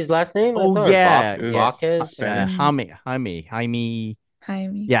 Vasquez, maybe his last name. I oh thought yeah, It yeah. was Vaquez. Spanish. Mm. Jaime. Jaime.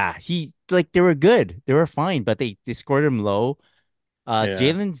 Yeah, he's like they were good. They were fine, but they scored him low. Yeah.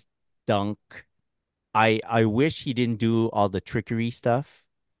 Jalen's dunk. I wish he didn't do all the trickery stuff.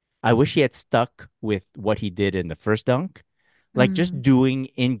 I wish he had stuck with what he did in the first dunk. Like just Mm. doing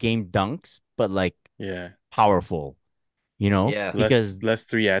in-game dunks, but like Yeah. powerful, Yeah. Because Less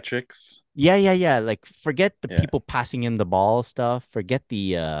theatrics. yeah. Like forget the Yeah. people passing him the ball stuff, forget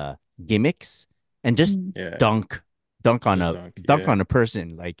the gimmicks and just Mm. Yeah. dunk. Dunk on Just a dunk. dunk Yeah. on a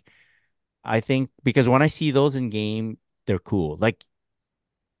person. Like I think because when I see those in game, they're cool. Like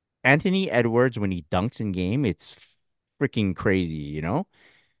Anthony Edwards when he dunks in game, it's freaking crazy.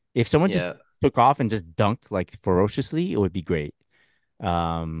 If someone just Yeah. took off and just dunked like ferociously, it would be great.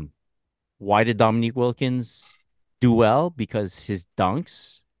 Um, why did Dominique Wilkins do well? Because his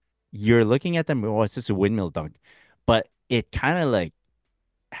dunks, you're looking at them, oh, it's just a windmill dunk, but it kind of like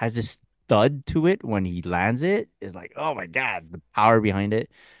has this thud to it when he lands it. It's like, oh my God, the power behind it.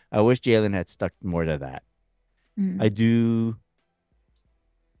 I wish Jalen had stuck more to that. I Mm. do,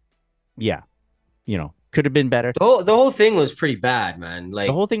 yeah, could have been better. The whole thing was pretty bad, man. The Like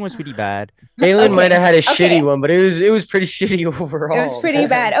whole thing was pretty bad. Jalen might have Okay. had a Okay. shitty one, but it was pretty shitty It was overall, pretty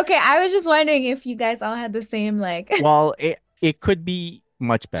bad. man. Okay, I was just wondering if you guys all had the same like. Well, it could be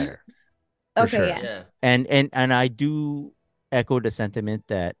much better for Okay, sure. yeah. Yeah. And I do echo the sentiment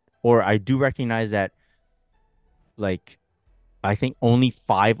that, or I do recognize that, like, I think only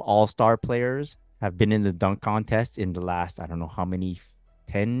 5 all-star players have been in the dunk contest in the last, I don't know how many,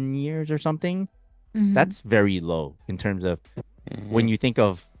 10 years or something. Mhm. That's very low in terms of when Mhm. you think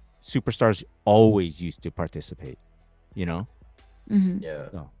of superstars always used to participate, you know? Mhm. Yeah.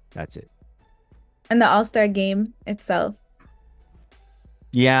 So that's it. And the All-Star game itself.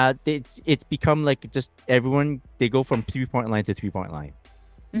 Yeah, it's become like just everyone, they go from 3-point line to 3-point line.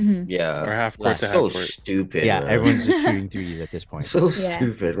 Mhm. Yeah. Or half court It's to so half court. stupid, Yeah, man. everyone's just shooting threes at this point. So Yeah.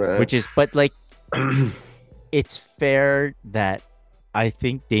 stupid, man. Which is, but like, it's fair that I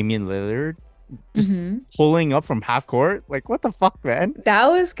think Damian Lillard just Mhm. pulling up from half court, like what the fuck, man? That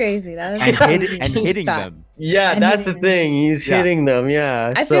was crazy. That was And crazy. hitting Stop. them. Yeah, And that's the hitting thing. He's Yeah. hitting them.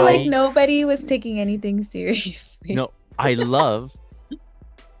 Yeah. I so feel like nobody was taking anything seriously. No, I love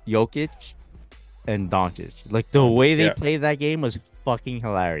Jokic and Doncic. Like the way they Yeah. played that game was fucking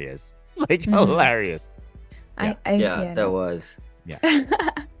hilarious. Like Mhm. hilarious. I yeah, that was.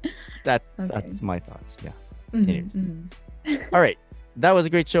 That's Okay. my thoughts. Yeah. Mhm, Anyways. mhm. All right. That was a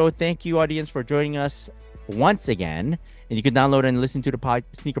great show. Thank you, audience, for joining us once again. And you can download and listen to the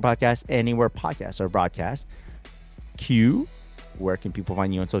Sneaker Podcast anywhere podcasts are broadcast. Q, where can people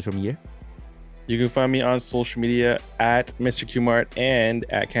find you on social media? You can find me on social media at Mr. Qmart and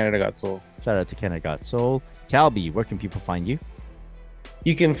at Canada Got Soul. Shout out to Canada Got Soul. Calby, where can people find you?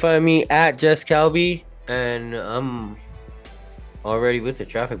 You can find me at Jess Calby, and I'm already with the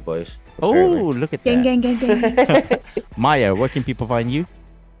Traffic Boys. Oh, apparently. look at Gang, that. gang, gang, gang. Maya, where can people find you?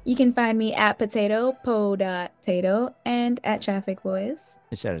 You can find me at potato.tato and at Traffic Boys.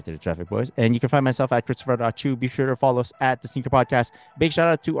 Shout out to the Traffic Boys. And you can find myself at Christopher.chu. Be sure to follow us at the Sneaker Podcast. Big shout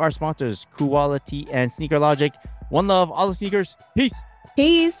out to our sponsors, Quality and Sneaker Logic. One love, all the sneakers. Peace.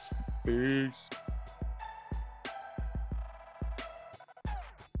 Peace. Peace.